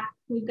and back.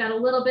 We've got a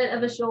little bit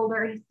of a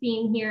shoulder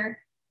seam here,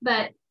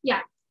 but yeah,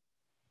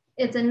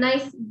 it's a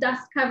nice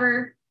dust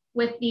cover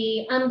with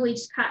the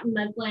unbleached cotton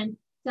muslin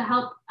to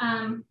help,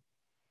 and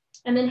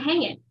then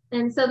hang it.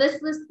 And so this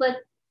lets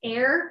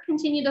air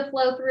continue to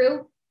flow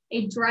through.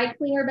 A dry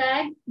cleaner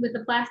bag with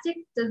the plastic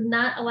does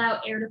not allow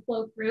air to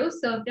flow through.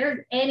 So if there's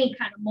any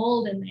kind of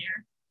mold in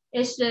there,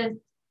 it's just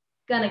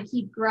gonna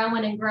keep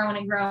growing and growing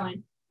and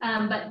growing.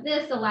 But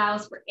this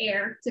allows for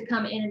air to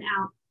come in and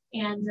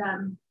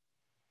out,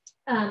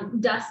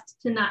 and dust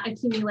to not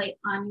accumulate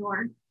on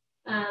your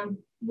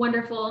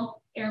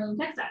wonderful heirloom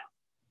textile.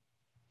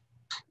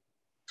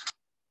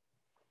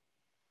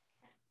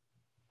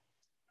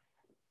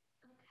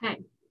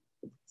 Okay,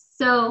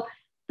 so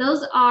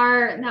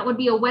that would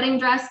be a wedding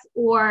dress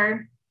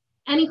or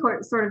any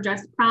sort of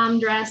dress, prom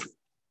dress,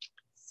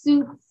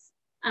 suits,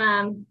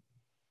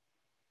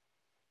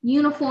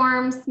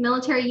 uniforms,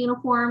 military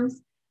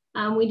uniforms.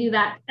 We do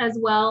that as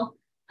well.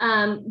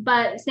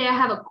 But say I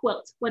have a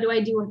quilt. What do I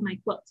do with my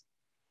quilt?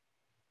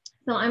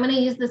 So I'm going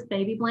to use this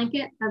baby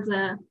blanket as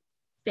a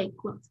fake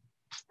quilt.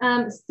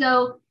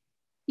 So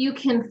you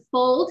can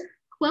fold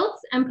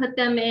quilts and put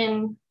them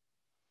in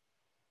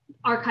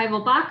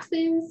archival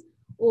boxes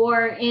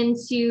or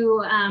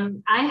into,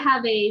 I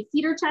have a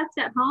cedar chest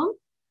at home,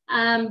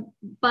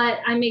 but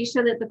I make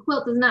sure that the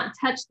quilt does not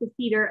touch the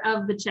cedar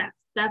of the chest.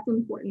 That's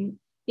important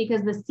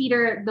because the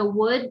cedar, the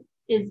wood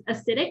is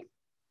acidic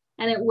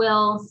and it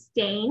will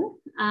stain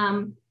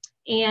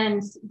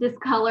and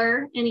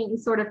discolor any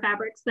sort of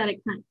fabrics that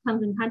it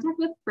comes in contact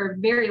with for a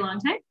very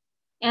long time.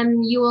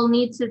 And you will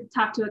need to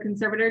talk to a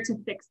conservator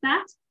to fix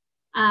that.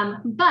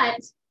 But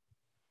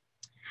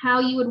how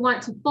you would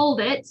want to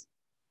fold it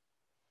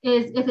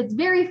is if it's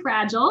very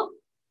fragile,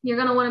 you're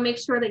gonna wanna make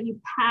sure that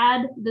you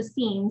pad the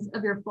seams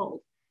of your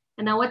fold.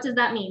 And now what does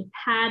that mean?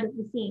 Pad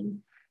the seams.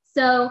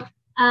 So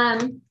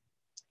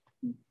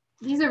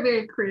these are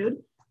very crude,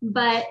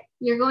 but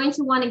you're going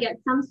to wanna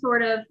get some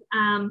sort of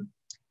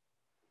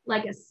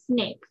like a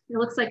snake. It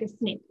looks like a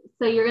snake.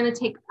 So you're gonna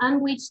take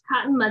unbleached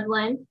cotton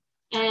muslin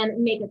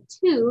and make a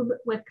tube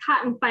with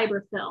cotton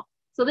fiber fill.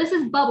 So this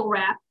is bubble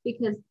wrap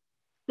because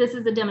this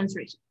is a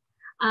demonstration.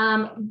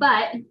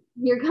 But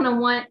you're gonna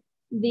want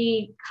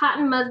the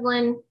cotton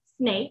muslin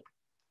snake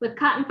with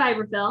cotton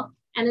fiber fill,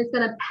 and it's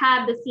gonna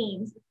pad the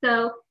seams.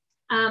 So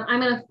I'm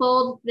gonna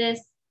fold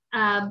this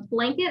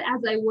blanket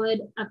as I would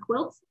a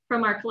quilt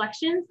from our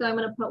collection. So I'm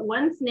gonna put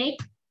one snake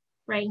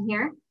right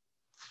here,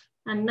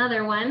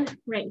 another one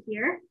right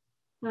here.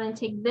 I'm gonna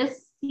take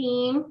this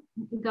seam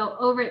and go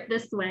over it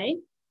this way.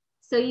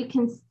 So you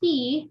can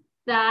see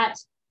that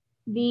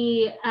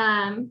the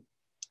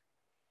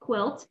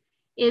quilt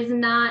is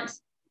not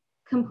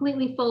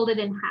completely folded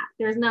in half.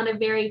 There's not a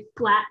very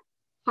flat,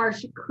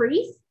 harsh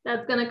crease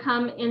that's gonna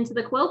come into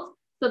the quilt.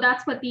 So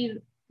that's what these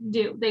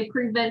do. They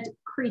prevent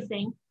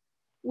creasing,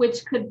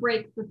 which could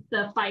break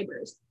the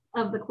fibers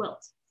of the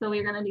quilt. So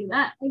we're gonna do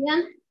that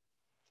again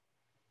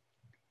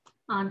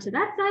onto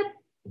that side.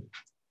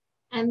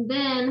 And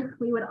then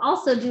we would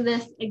also do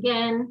this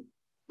again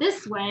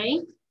this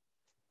way.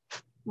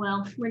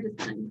 Well, we're just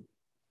gonna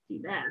do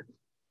that.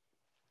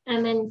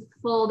 And then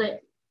fold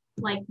it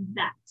like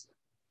that.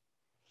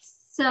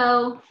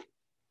 So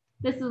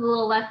this is a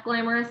little less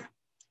glamorous,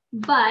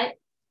 but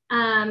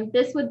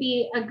this would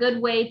be a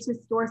good way to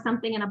store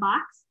something in a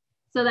box.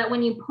 so that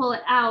when you pull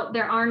it out,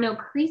 there are no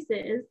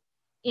creases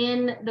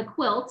in the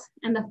quilt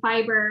and the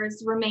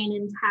fibers remain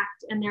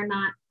intact and they're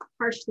not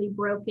partially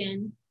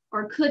broken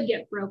or could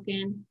get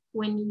broken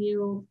when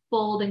you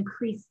fold and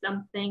crease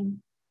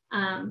something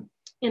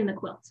in the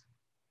quilt.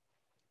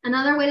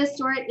 Another way to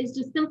store it is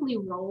just simply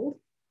rolled.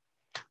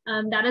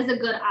 That is a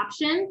good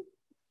option,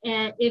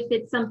 and if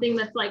it's something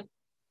that's like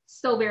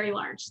so very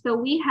large. So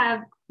we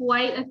have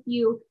quite a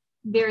few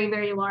very,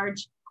 very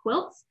large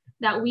quilts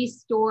that we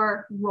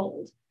store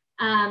rolled.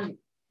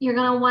 You're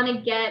gonna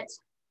wanna get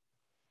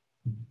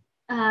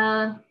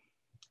a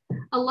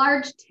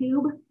large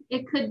tube.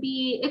 It could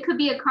be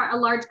a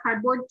large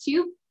cardboard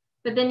tube,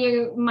 but then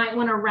you might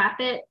wanna wrap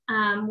it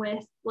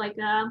with like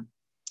a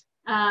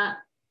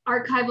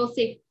archival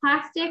safe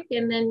plastic,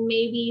 and then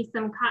maybe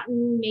some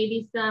cotton,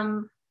 maybe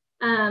some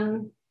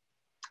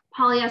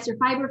polyester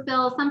fiber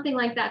fill, something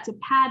like that to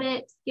pad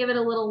it, give it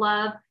a little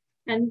love.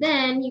 And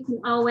then you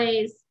can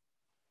always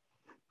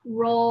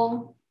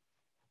roll,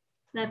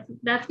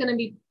 that's gonna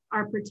be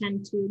our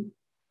pretend tube.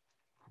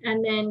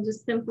 And then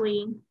just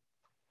simply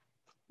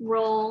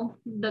roll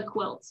the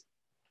quilt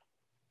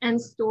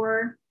and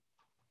store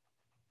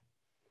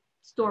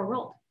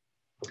rolled.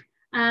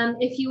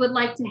 If you would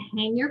like to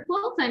hang your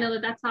quilt, I know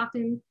that that's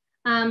often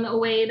a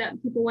way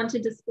that people want to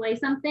display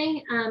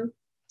something,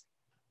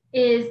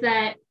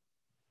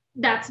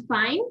 that's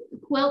fine.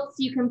 Quilts,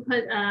 you can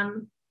put,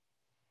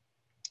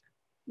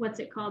 what's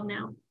it called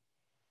now?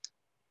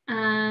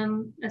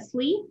 A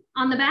sleeve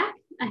on the back,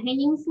 a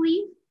hanging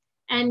sleeve,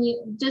 and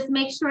you just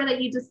make sure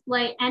that you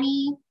display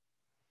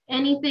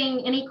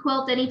anything, any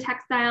quilt, any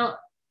textile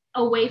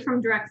away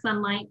from direct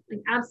sunlight,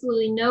 like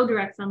absolutely no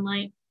direct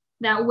sunlight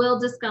that will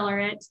discolor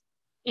it.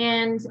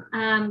 And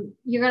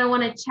you're gonna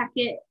wanna check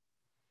it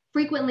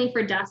frequently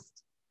for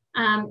dust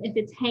if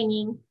it's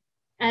hanging.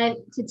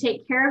 To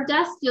take care of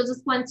dust, you'll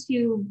just want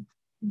to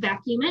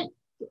vacuum it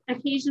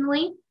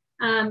occasionally.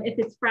 If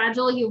it's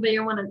fragile,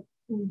 you'll want to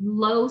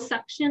low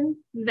suction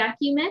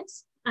vacuum it.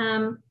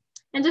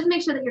 And just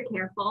make sure that you're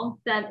careful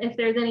that if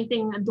there's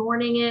anything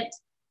adorning it,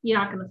 you're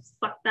not going to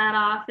suck that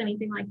off,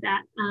 anything like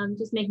that.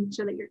 Just making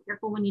sure that you're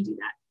careful when you do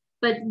that.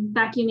 But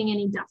vacuuming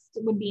any dust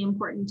would be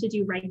important to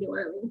do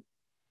regularly.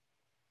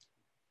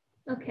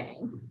 Okay.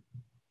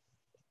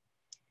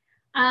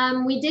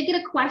 We did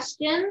get a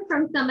question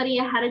from somebody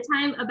ahead of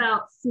time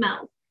about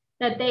smell,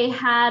 that they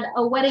had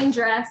a wedding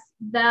dress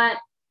that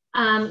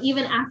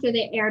even after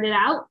they aired it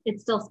out, it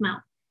still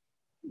smelled.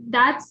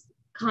 That's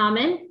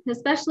common,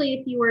 especially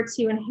if you were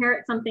to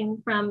inherit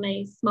something from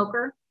a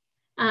smoker.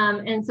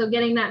 And so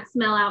getting that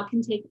smell out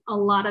can take a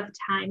lot of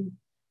time.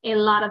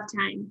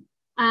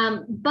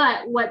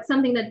 But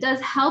something that does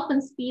help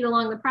and speed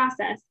along the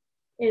process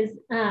is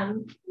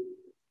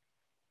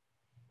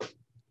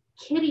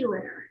kitty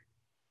litter.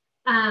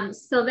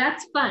 So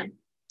that's fun.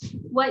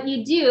 What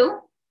you do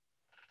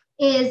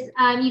is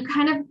you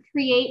kind of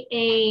create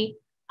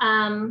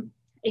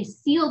a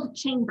sealed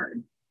chamber.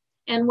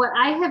 And what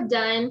I have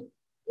done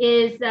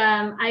is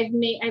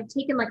I've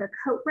taken like a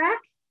coat rack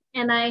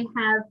and I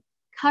have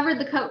covered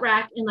the coat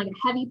rack in like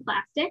a heavy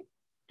plastic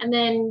and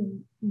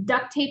then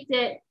duct taped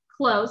it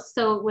close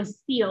so it was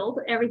sealed.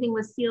 Everything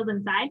was sealed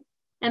inside.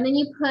 And then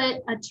you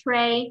put a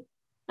tray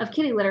of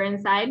kitty litter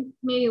inside,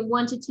 maybe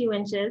 1 to 2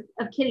 inches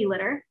of kitty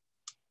litter.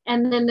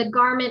 And then the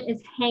garment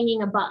is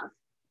hanging above.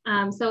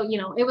 So, you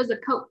know, it was a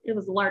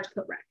large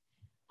coat rack.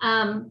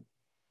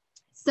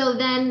 So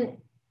then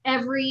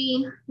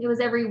every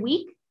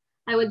week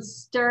I would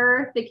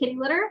stir the kitty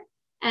litter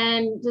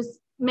and just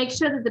make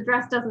sure that the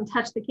dress doesn't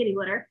touch the kitty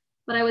litter,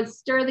 but I would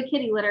stir the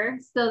kitty litter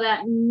so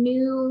that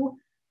new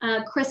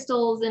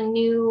crystals and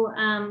new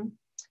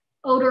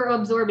odor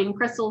absorbing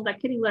crystals that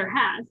kitty litter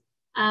has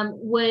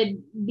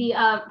would be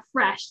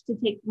fresh to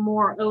take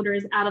more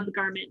odors out of the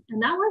garment.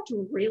 And that worked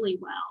really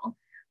well.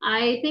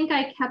 I think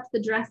I kept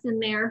the dress in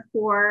there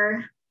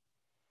for,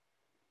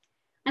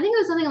 I think it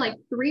was something like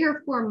 3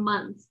 or 4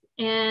 months,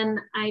 and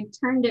I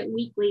turned it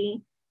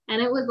weekly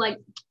and it was like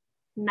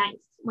nice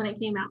when it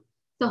came out.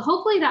 So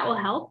hopefully that will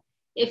help.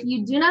 If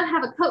you do not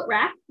have a coat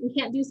rack and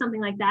can't do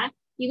something like that,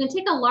 you can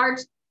take a large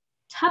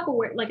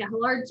Tupperware, like a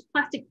large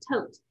plastic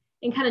tote,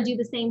 and kind of do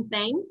the same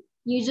thing.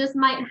 You just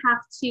might have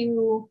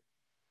to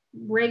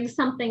rig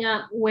something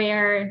up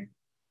where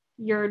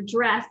your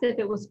dress, if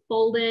it was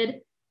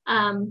folded,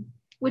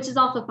 which is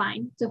also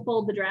fine to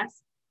fold the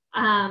dress,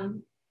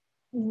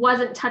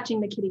 wasn't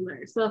touching the kitty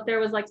litter. So if there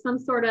was like some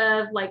sort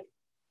of like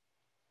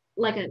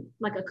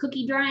a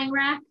cookie drying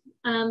rack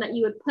that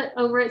you would put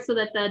over it so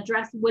that the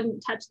dress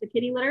wouldn't touch the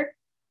kitty litter,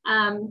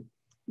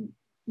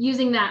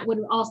 using that would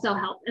also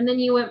help. And then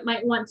you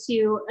might want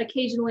to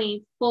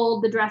occasionally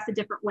fold the dress a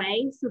different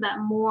way so that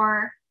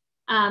more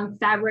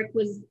fabric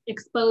was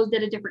exposed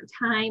at a different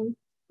time,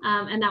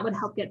 and that would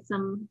help get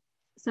some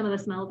of the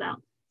smells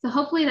out. So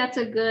hopefully that's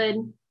a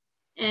good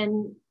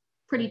and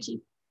pretty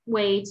cheap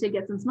way to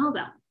get some smells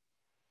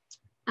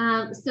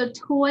out. So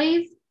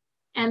toys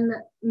and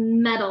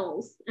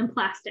metals and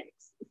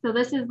plastics. So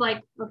this is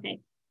like, okay,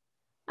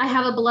 I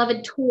have a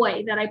beloved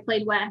toy that I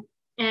played with,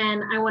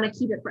 and I want to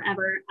keep it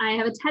forever. I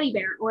have a teddy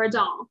bear or a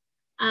doll.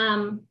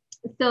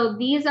 So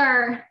these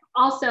are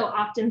also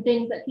often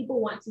things that people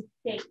want to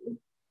save.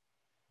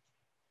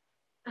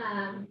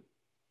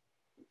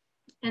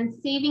 And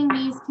saving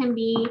these can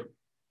be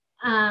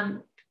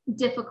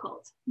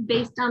difficult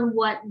based on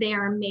what they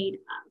are made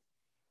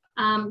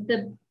of.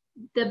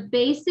 The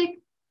basic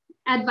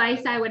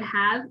advice I would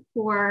have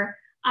for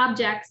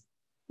objects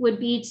would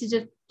be to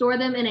just store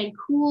them in a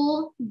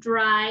cool,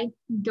 dry,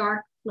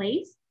 dark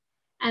place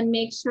and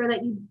make sure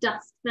that you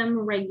dust them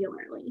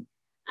regularly.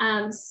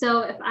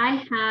 So if I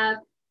have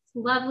this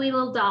lovely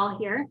little doll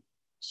here,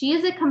 she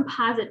is a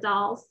composite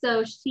doll.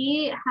 So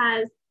she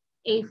has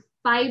a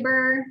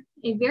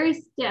very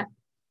stiff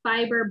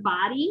fiber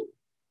body,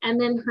 and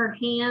then her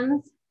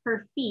hands,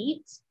 her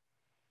feet,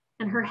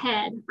 and her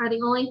head are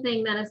the only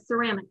thing that is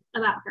ceramic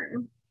about her.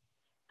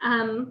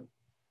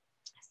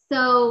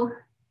 So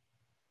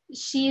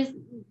she's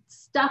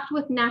stuffed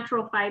with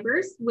natural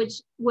fibers,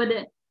 which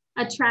would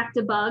attract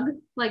a bug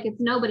like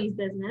it's nobody's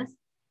business.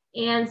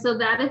 And so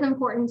that is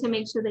important to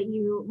make sure that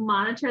you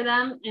monitor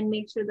them and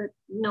make sure that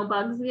no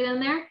bugs get in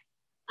there.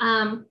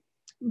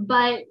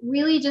 But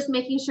really just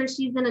making sure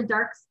she's in a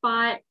dark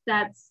spot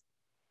that's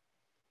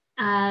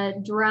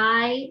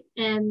dry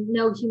and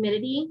no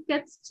humidity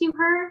gets to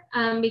her,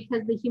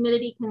 because the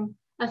humidity can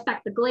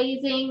affect the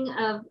glazing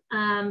of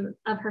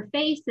her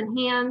face and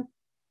hands,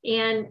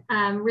 and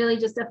really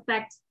just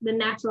affect the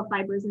natural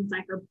fibers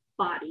inside her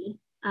body.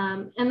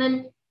 And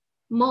then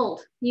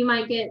mold,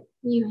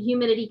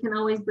 humidity can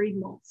always breed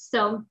mold.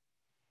 So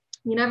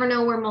you never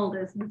know where mold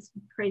is. It's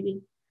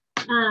crazy.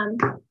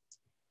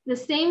 The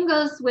same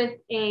goes with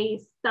a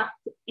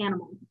stuffed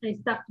animal,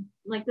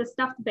 like the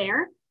stuffed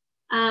bear.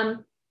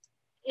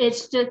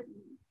 It's just,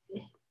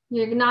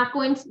 you're going to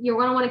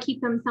want to keep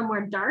them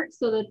somewhere dark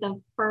so that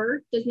the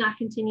fur does not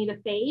continue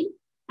to fade.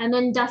 And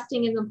then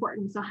dusting is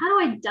important. So how do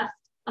I dust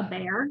a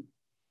bear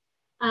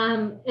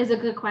is a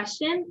good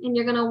question. And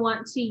you're going to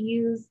want to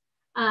use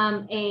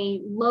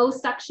a low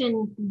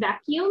suction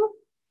vacuum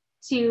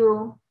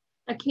to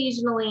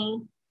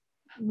occasionally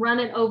run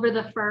it over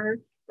the fur,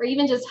 or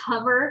even just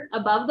hover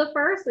above the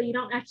fur so you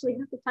don't actually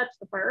have to touch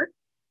the fur.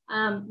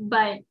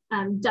 But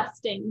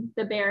dusting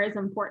the bear is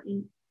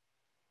important.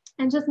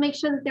 And just make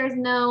sure that there's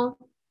no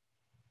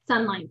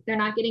sunlight. They're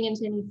not getting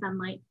into any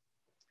sunlight.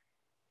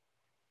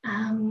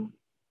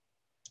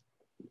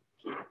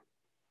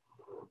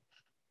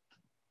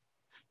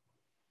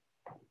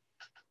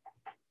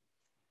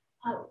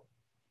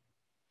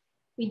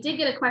 We did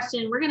get a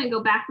question. We're going to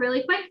go back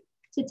really quick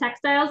to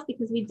textiles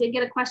because we did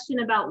get a question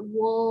about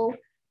wool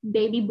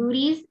baby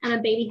booties and a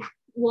baby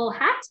wool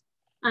hat,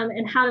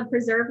 and how to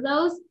preserve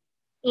those.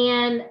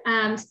 And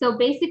so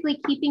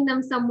basically keeping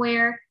them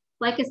somewhere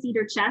like a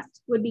cedar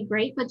chest would be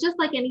great, but just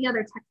like any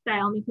other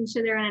textile, making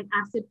sure they're in an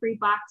acid-free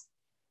box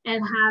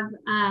and have,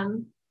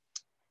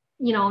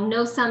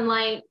 no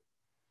sunlight,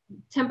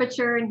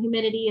 temperature and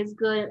humidity is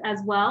good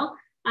as well.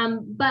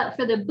 But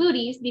for the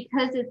booties,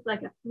 because it's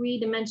like a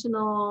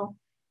three-dimensional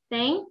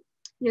thing,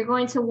 you're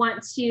going to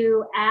want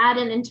to add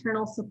an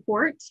internal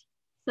support.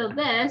 So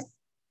this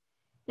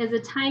is a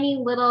tiny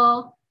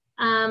little,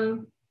 I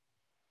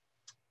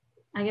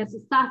guess a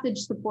sausage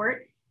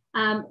support,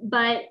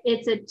 but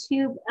it's a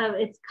tube of,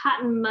 it's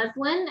cotton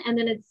muslin, and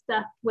then it's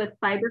stuffed with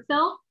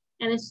fiberfill,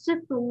 and it's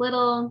just a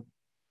little,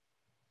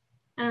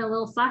 a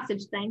little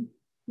sausage thing.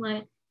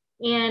 But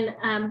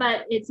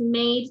it's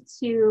made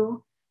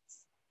to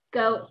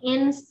go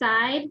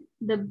inside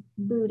the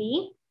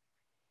booty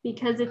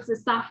because it's a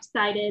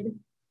soft-sided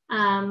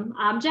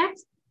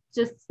object,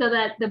 just so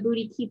that the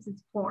booty keeps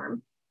its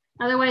form.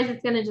 Otherwise,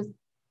 it's gonna just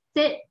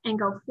sit and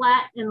go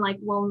flat and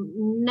will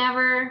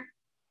never,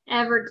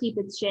 ever keep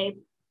its shape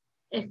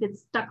if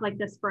it's stuck like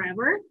this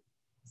forever.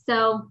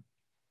 So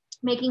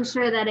making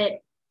sure that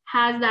it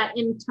has that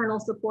internal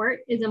support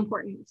is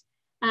important.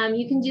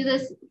 You can do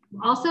this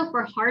also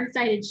for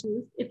hard-sided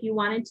shoes if you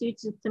wanted to,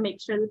 just to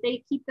make sure that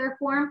they keep their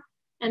form.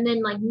 And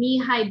then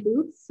knee-high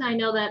boots. I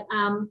know that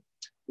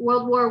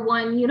World War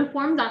I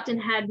uniforms often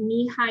had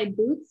knee-high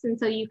boots, and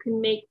so you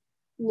can make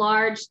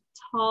large,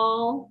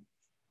 tall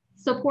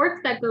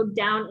supports that go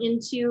down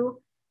into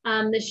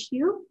the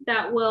shoe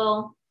that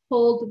will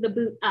hold the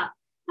boot up.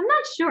 I'm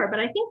not sure, but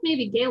I think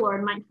maybe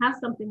Gaylord might have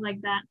something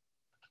like that.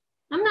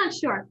 I'm not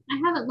sure. I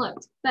haven't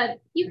looked, but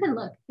you can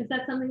look if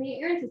that's something that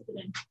you're interested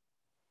in.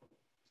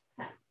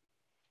 Okay.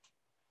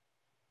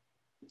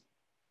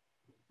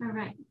 All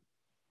right.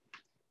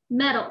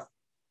 Metals.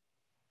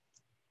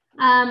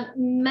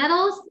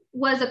 Metals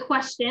was a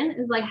question,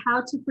 is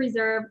how to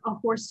preserve a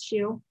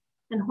horseshoe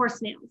and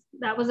horse nails.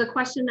 That was a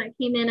question that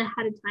came in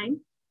ahead of time.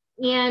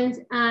 And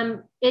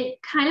it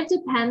kind of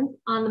depends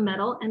on the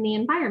metal and the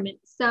environment.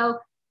 So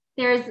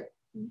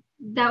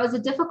that was a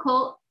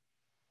difficult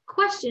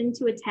question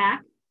to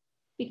attack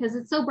because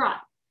it's so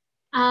broad.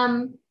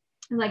 How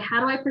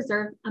do I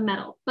preserve a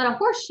metal? But a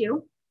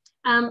horseshoe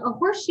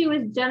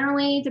is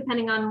generally,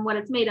 depending on what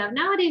it's made of,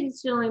 nowadays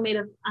it's generally made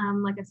of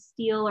a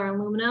steel or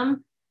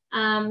aluminum,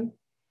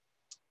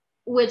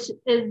 which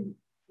is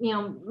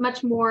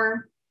much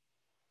more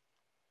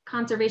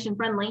conservation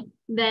friendly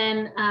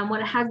than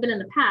what it has been in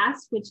the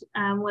past, which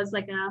was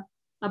like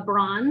a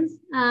bronze.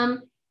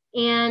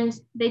 And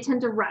they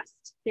tend to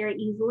rust very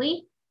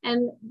easily.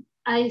 And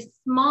a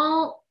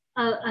small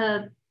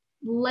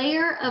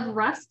layer of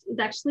rust is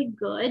actually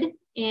good,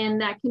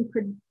 and that can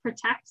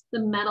protect the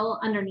metal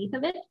underneath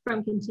of it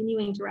from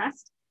continuing to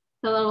rust.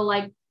 So it'll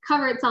like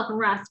cover itself in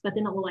rust, but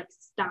then it will like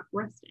stop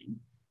rusting.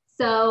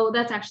 So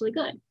that's actually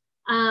good.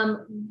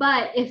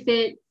 But if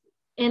it's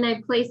in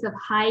a place of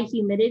high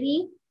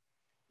humidity,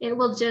 it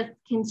will just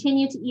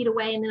continue to eat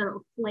away, and then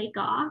it'll flake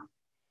off,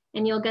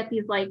 and you'll get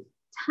these like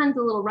tons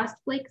of little rust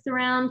flakes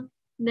around.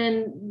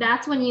 Then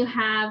that's when you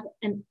have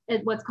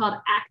what's called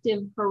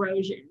active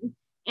corrosion,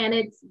 and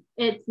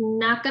it's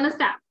not going to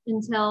stop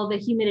until the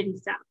humidity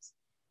stops.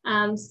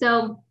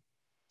 So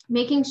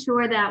making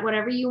sure that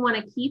whatever you want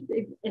to keep,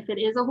 if it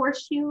is a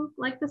horseshoe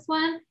like this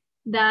one,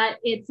 that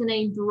it's in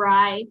a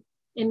dry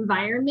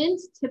environment.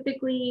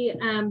 Typically,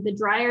 the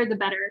drier the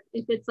better.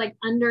 If it's like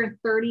under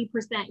 30%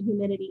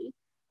 humidity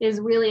is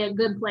really a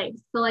good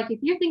place. So like if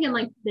you're thinking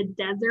like the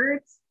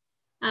deserts,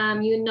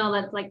 you know,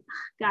 that's like,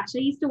 gosh, I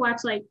used to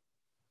watch like,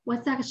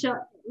 what's that show?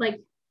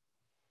 Like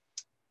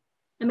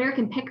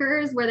American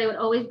Pickers, where they would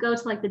always go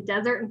to like the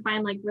desert and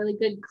find like really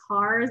good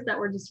cars that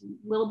were just a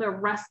little bit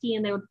rusty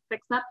and they would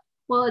fix up.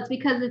 Well, it's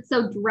because it's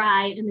so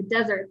dry in the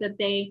desert that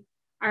they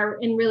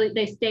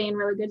stay in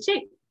really good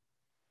shape.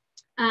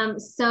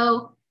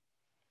 So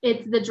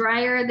it's the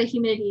drier the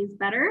humidity is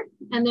better.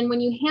 And then when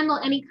you handle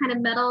any kind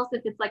of metals,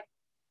 if it's like,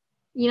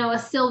 you know, a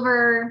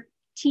silver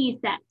tea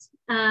set,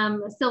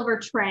 a silver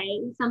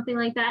tray, something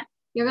like that,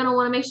 you're going to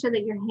want to make sure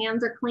that your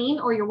hands are clean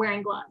or you're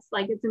wearing gloves.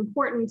 Like it's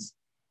important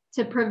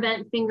to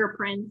prevent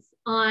fingerprints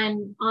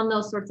on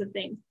those sorts of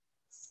things.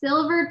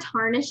 Silver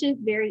tarnishes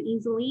very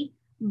easily,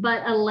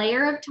 but a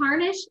layer of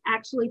tarnish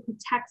actually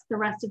protects the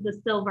rest of the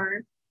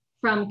silver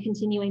from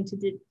continuing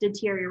to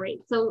deteriorate.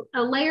 So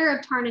a layer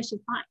of tarnish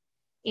is fine.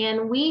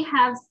 And we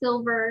have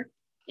silver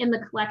in the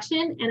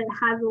collection and it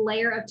has a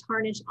layer of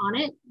tarnish on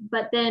it,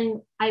 but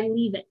then I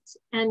leave it.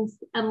 And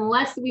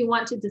unless we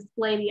want to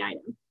display the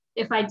item,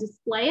 if I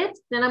display it,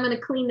 then I'm going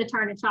to clean the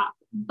tarnish off.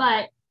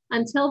 But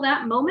until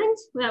that moment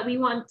that we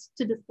want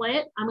to display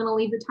it, I'm going to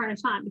leave the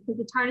tarnish on because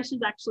the tarnish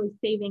is actually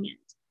saving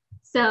it.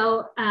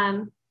 So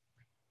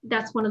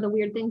that's one of the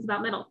weird things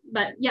about metal.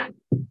 But yeah,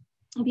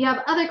 if you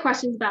have other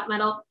questions about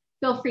metal,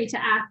 feel free to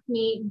ask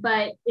me,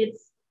 but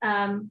it's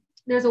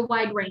there's a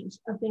wide range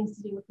of things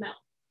to do with metal.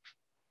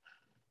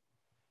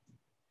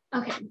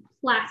 Okay,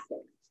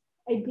 plastics.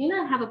 I do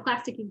not have a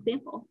plastic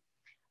example,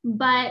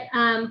 but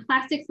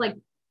plastics like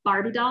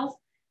Barbie dolls,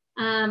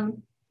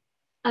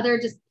 other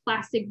just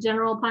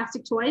general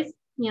plastic toys,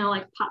 you know,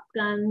 like pop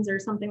guns or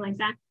something like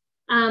that.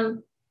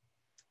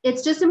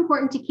 It's just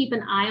important to keep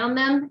an eye on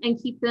them and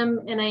keep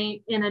them in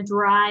a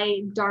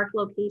dry, dark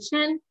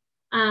location.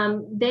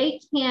 They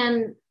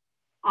can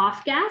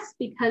off-gas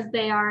because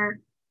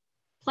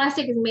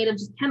plastic is made of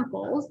just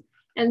chemicals.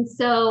 And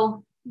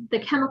so the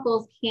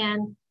chemicals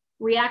can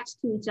react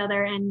to each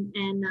other and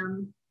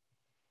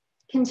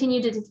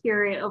continue to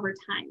deteriorate over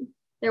time.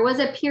 There was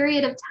a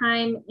period of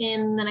time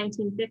in the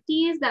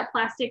 1950s that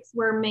plastics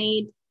were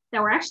made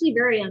that were actually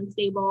very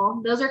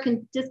unstable. Those are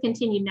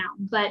discontinued now,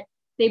 but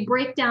they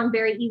break down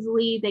very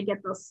easily. They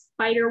get those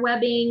spider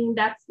webbing,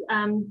 that's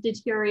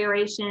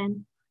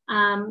deterioration.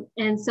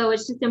 And so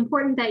it's just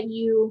important that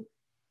you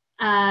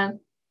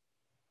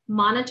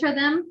monitor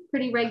them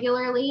pretty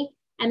regularly.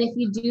 And if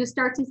you do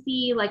start to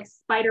see like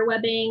spider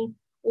webbing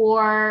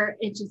or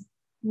it just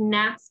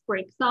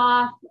breaks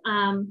off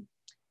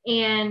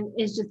and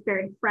is just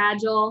very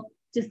fragile,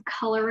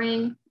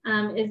 discoloring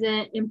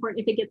isn't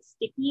important. If it gets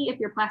sticky, if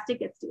your plastic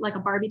gets like a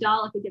Barbie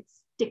doll, if it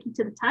gets sticky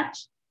to the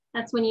touch,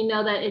 that's when you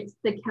know that it's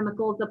the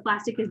chemicals, the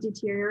plastic is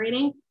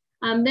deteriorating.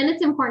 Then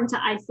it's important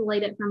to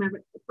isolate it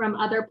from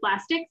other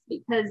plastics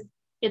because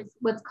it's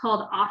what's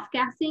called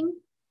off-gassing.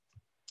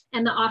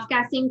 And the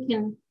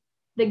off-gassing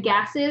the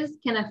gases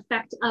can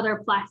affect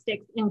other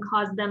plastics and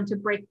cause them to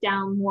break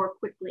down more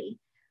quickly.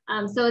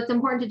 So it's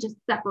important to just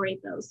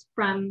separate those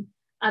from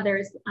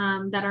others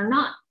that are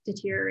not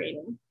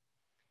deteriorating.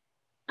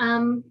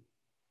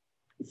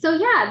 So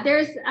yeah,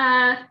 there's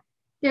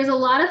a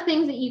lot of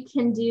things that you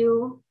can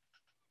do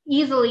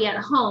easily at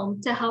home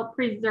to help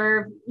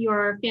preserve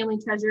your family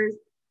treasures.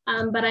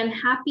 But I'm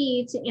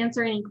happy to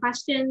answer any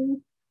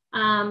questions.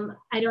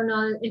 I don't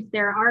know if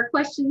there are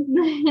questions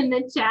in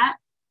the chat,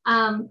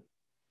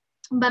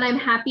 but I'm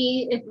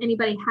happy if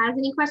anybody has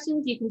any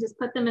questions, you can just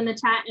put them in the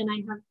chat, and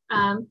I have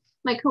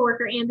my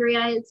coworker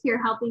Andrea is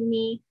here helping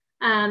me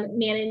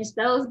manage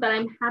those, but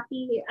I'm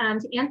happy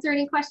to answer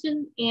any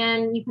questions,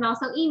 and you can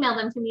also email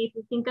them to me if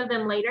you think of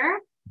them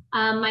later.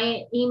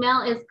 My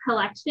email is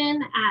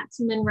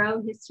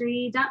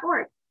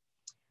collection@monroehistory.org.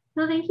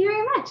 So thank you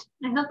very much.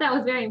 I hope that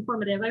was very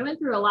informative. I went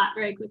through a lot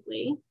very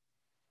quickly.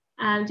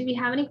 Do we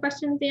have any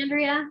questions,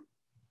 Andrea?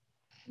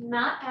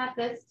 Not at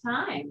this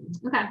time.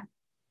 Okay.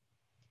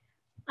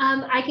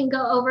 I can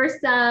go over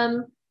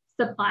some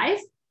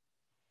supplies.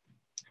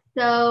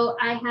 So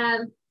I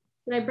have,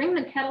 did I bring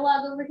the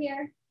catalog over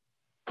here?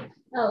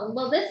 Oh,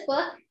 well, this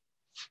book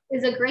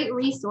is a great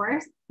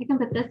resource. I can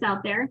put this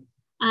out there.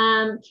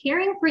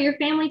 Caring for Your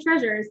Family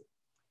Treasures.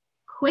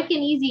 Quick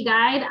and easy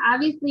guide,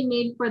 obviously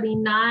made for the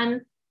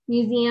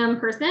non-museum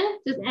person,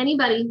 just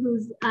anybody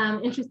who's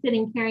interested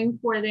in caring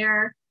for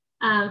their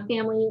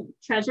family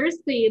treasures.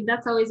 So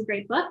that's always a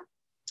great book.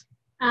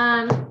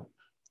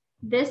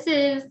 This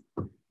is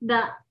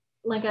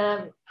like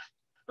a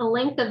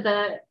length of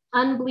the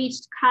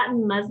unbleached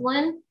cotton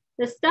muslin.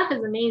 This stuff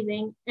is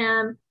amazing.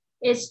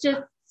 It's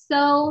just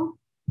so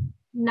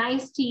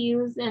nice to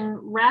use and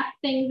wrap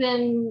things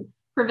in,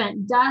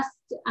 prevent dust,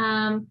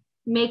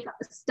 make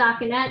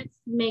stockinettes,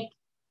 make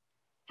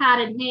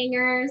padded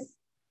hangers,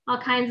 all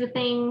kinds of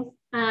things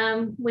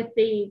with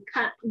the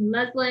cotton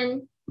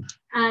muslin.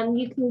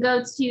 You can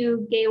go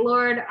to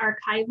Gaylord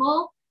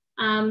Archival.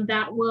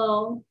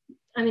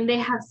 They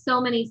have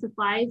so many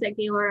supplies at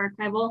Gaylord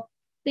Archival,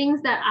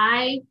 things that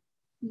I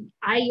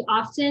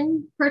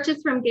often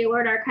purchase from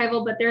Gaylord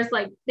Archival, but there's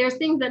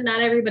things that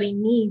not everybody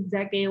needs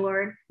at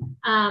Gaylord.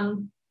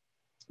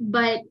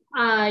 But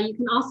you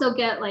can also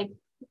get like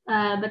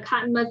the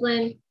cotton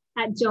muslin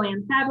at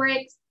JoAnn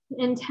Fabrics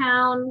in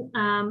town.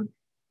 I'm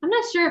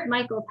not sure if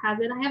Michael's has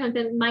it. I haven't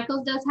been,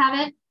 Michael's does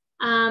have it.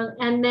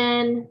 And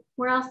then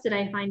where else did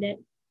I find it?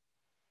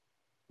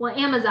 Well,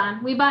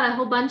 Amazon. We bought a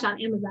whole bunch on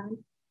Amazon.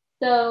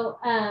 So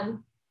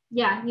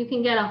yeah, you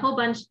can get a whole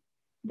bunch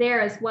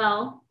there as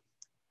well.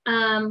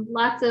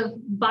 Lots of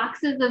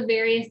boxes of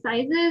various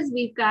sizes.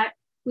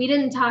 We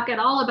didn't talk at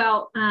all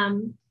about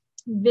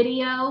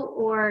video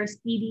or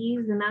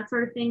CDs and that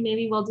sort of thing.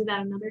 Maybe we'll do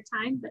that another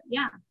time, but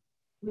yeah.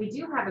 We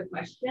do have a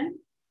question.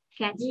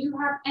 Okay. Do you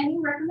have any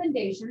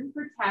recommendations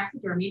for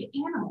taxidermied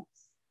animals?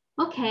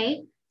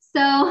 Okay,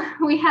 so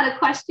we had a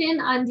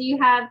question on, do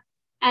you have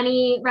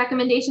any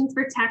recommendations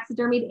for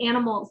taxidermied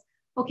animals?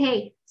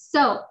 Okay,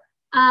 so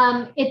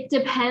it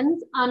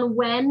depends on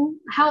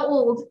how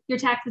old your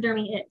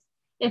taxidermy is.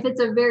 If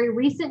it's a very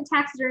recent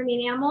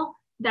taxidermied animal,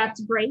 that's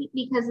great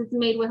because it's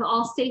made with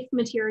all safe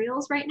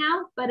materials right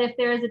now. But if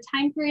there is a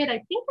time period, I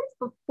think it's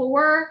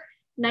before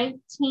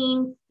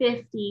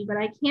 1950, but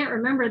I can't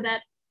remember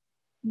that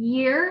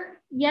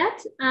year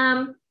yet.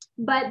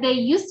 But they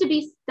used to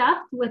be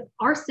stuffed with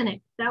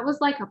arsenic. That was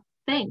like a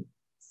thing.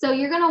 So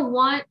you're going to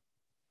want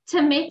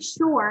to make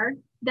sure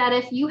that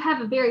if you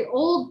have a very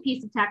old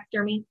piece of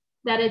taxidermy,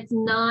 that it's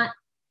not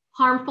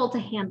harmful to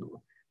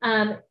handle.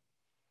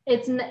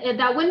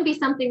 That wouldn't be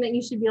something that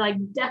you should be like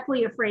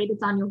deathly afraid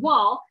it's on your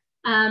wall.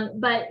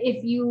 But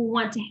if you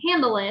want to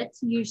handle it,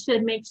 you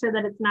should make sure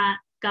that it's not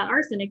got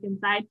arsenic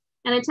inside.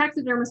 And a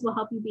taxidermist will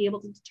help you be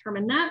able to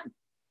determine that.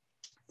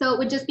 So it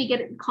would just be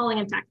calling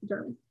a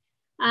taxidermist.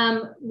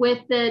 With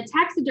the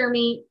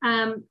taxidermy,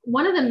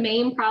 one of the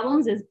main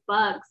problems is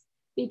bugs,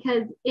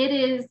 because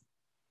it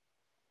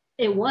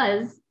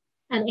was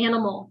an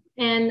animal.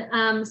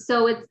 And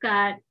so it's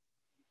got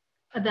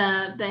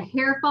the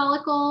hair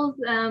follicles,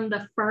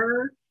 the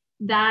fur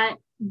that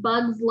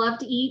bugs love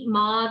to eat,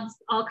 moths,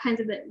 all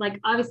kinds of it, like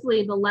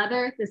obviously the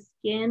leather, the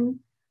skin.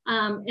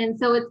 And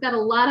so it's got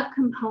a lot of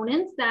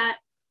components that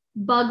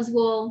bugs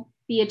will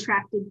be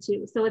attracted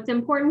to. So it's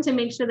important to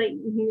make sure that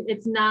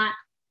it's not,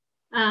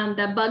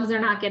 that bugs are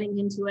not getting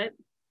into it.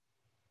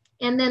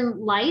 And then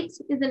light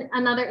is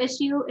another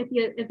issue if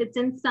it's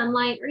in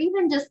sunlight, or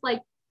even just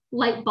like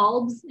light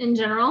bulbs in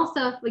general.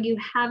 So if you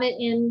have it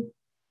in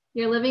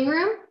your living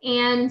room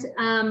and,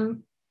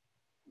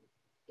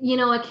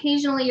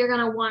 occasionally you're going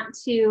to want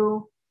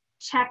to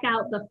check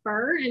out the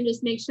fur and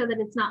just make sure that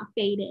it's not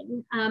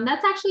fading.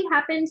 That's actually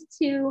happened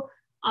to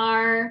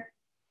our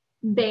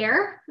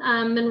bear,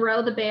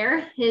 Monroe the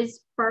bear.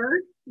 His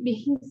fur,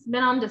 he's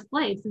been on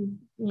display since,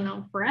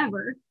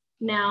 forever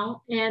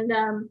now. And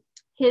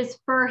his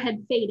fur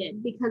had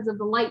faded because of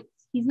the lights.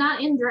 He's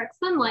not in direct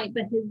sunlight,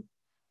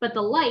 but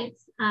the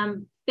lights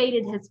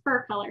faded his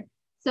fur color.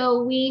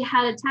 So we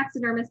had a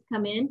taxidermist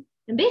come in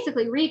and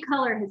basically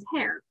recolor his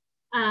hair.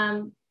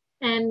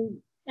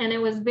 And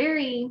it was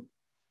very,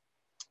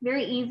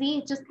 very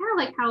easy, just kind of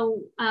like how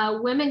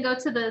women go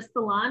to the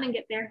salon and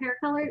get their hair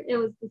colored. It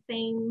was the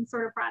same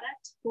sort of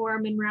product for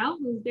Monroe.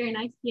 It was very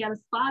nice. He had a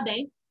spa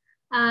day.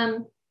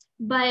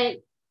 But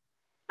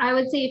I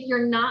would say if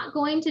you're not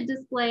going to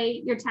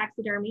display your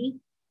taxidermy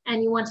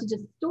and you want to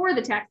just store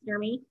the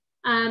taxidermy,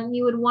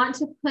 you would want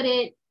to put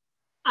it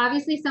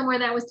obviously somewhere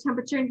that was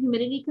temperature and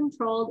humidity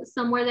controlled,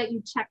 somewhere that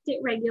you checked it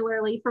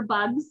regularly for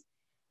bugs.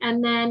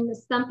 And then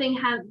something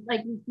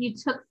like you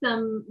took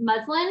some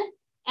muslin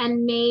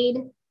and made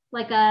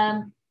like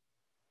a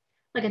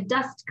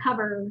dust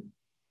cover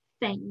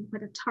thing,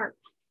 like a tarp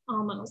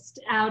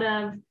almost, out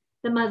of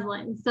the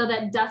muslin, so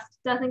that dust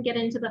doesn't get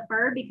into the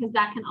fur, because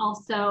that can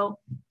also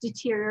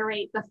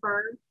deteriorate the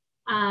fur.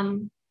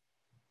 And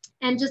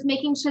just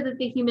making sure that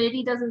the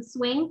humidity doesn't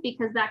swing,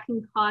 because that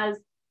can cause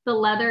the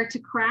leather to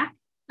crack.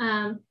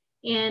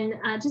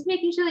 Just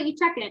making sure that you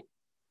check it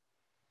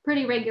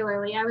pretty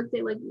regularly. I would say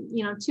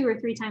 2 or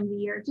 3 times a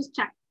year, just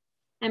check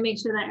and make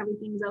sure that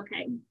everything's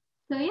okay.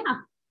 So yeah,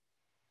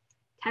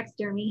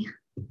 taxidermy,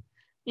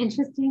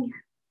 interesting.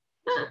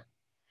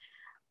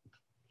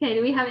 Okay,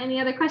 do we have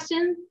any other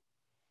questions?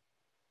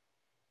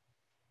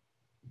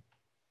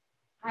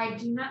 I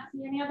do not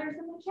see any others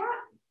in the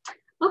chat.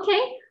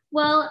 Okay,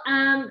 well,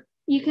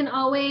 you can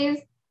always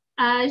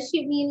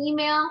shoot me an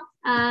email.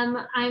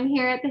 I'm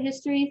here at the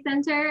History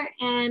Center,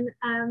 and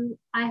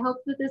I hope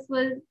that this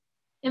was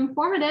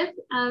informative,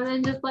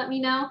 and just let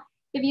me know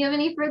if you have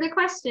any further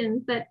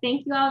questions. But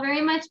thank you all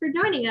very much for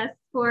joining us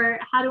for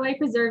How Do I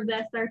Preserve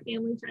This, Our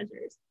Family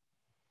Treasures.